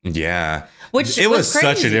fun. yeah. Which it was crazy.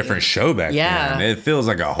 such a different show back then. It feels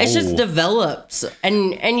like a whole. It's just develops,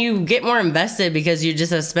 and you get more invested because you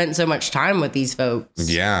just have spent so much time with these folks.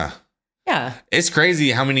 Yeah. Yeah. It's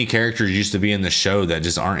crazy how many characters used to be in the show that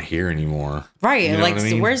just aren't here anymore. Right. You know like, what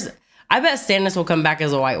I mean? so I bet Stannis will come back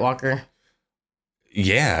as a White Walker.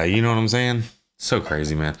 Yeah, you know what I'm saying? So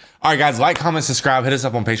crazy, man. All right, guys, like, comment, subscribe, hit us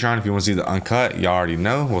up on Patreon if you want to see the uncut. Y'all already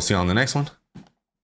know. We'll see you on the next one.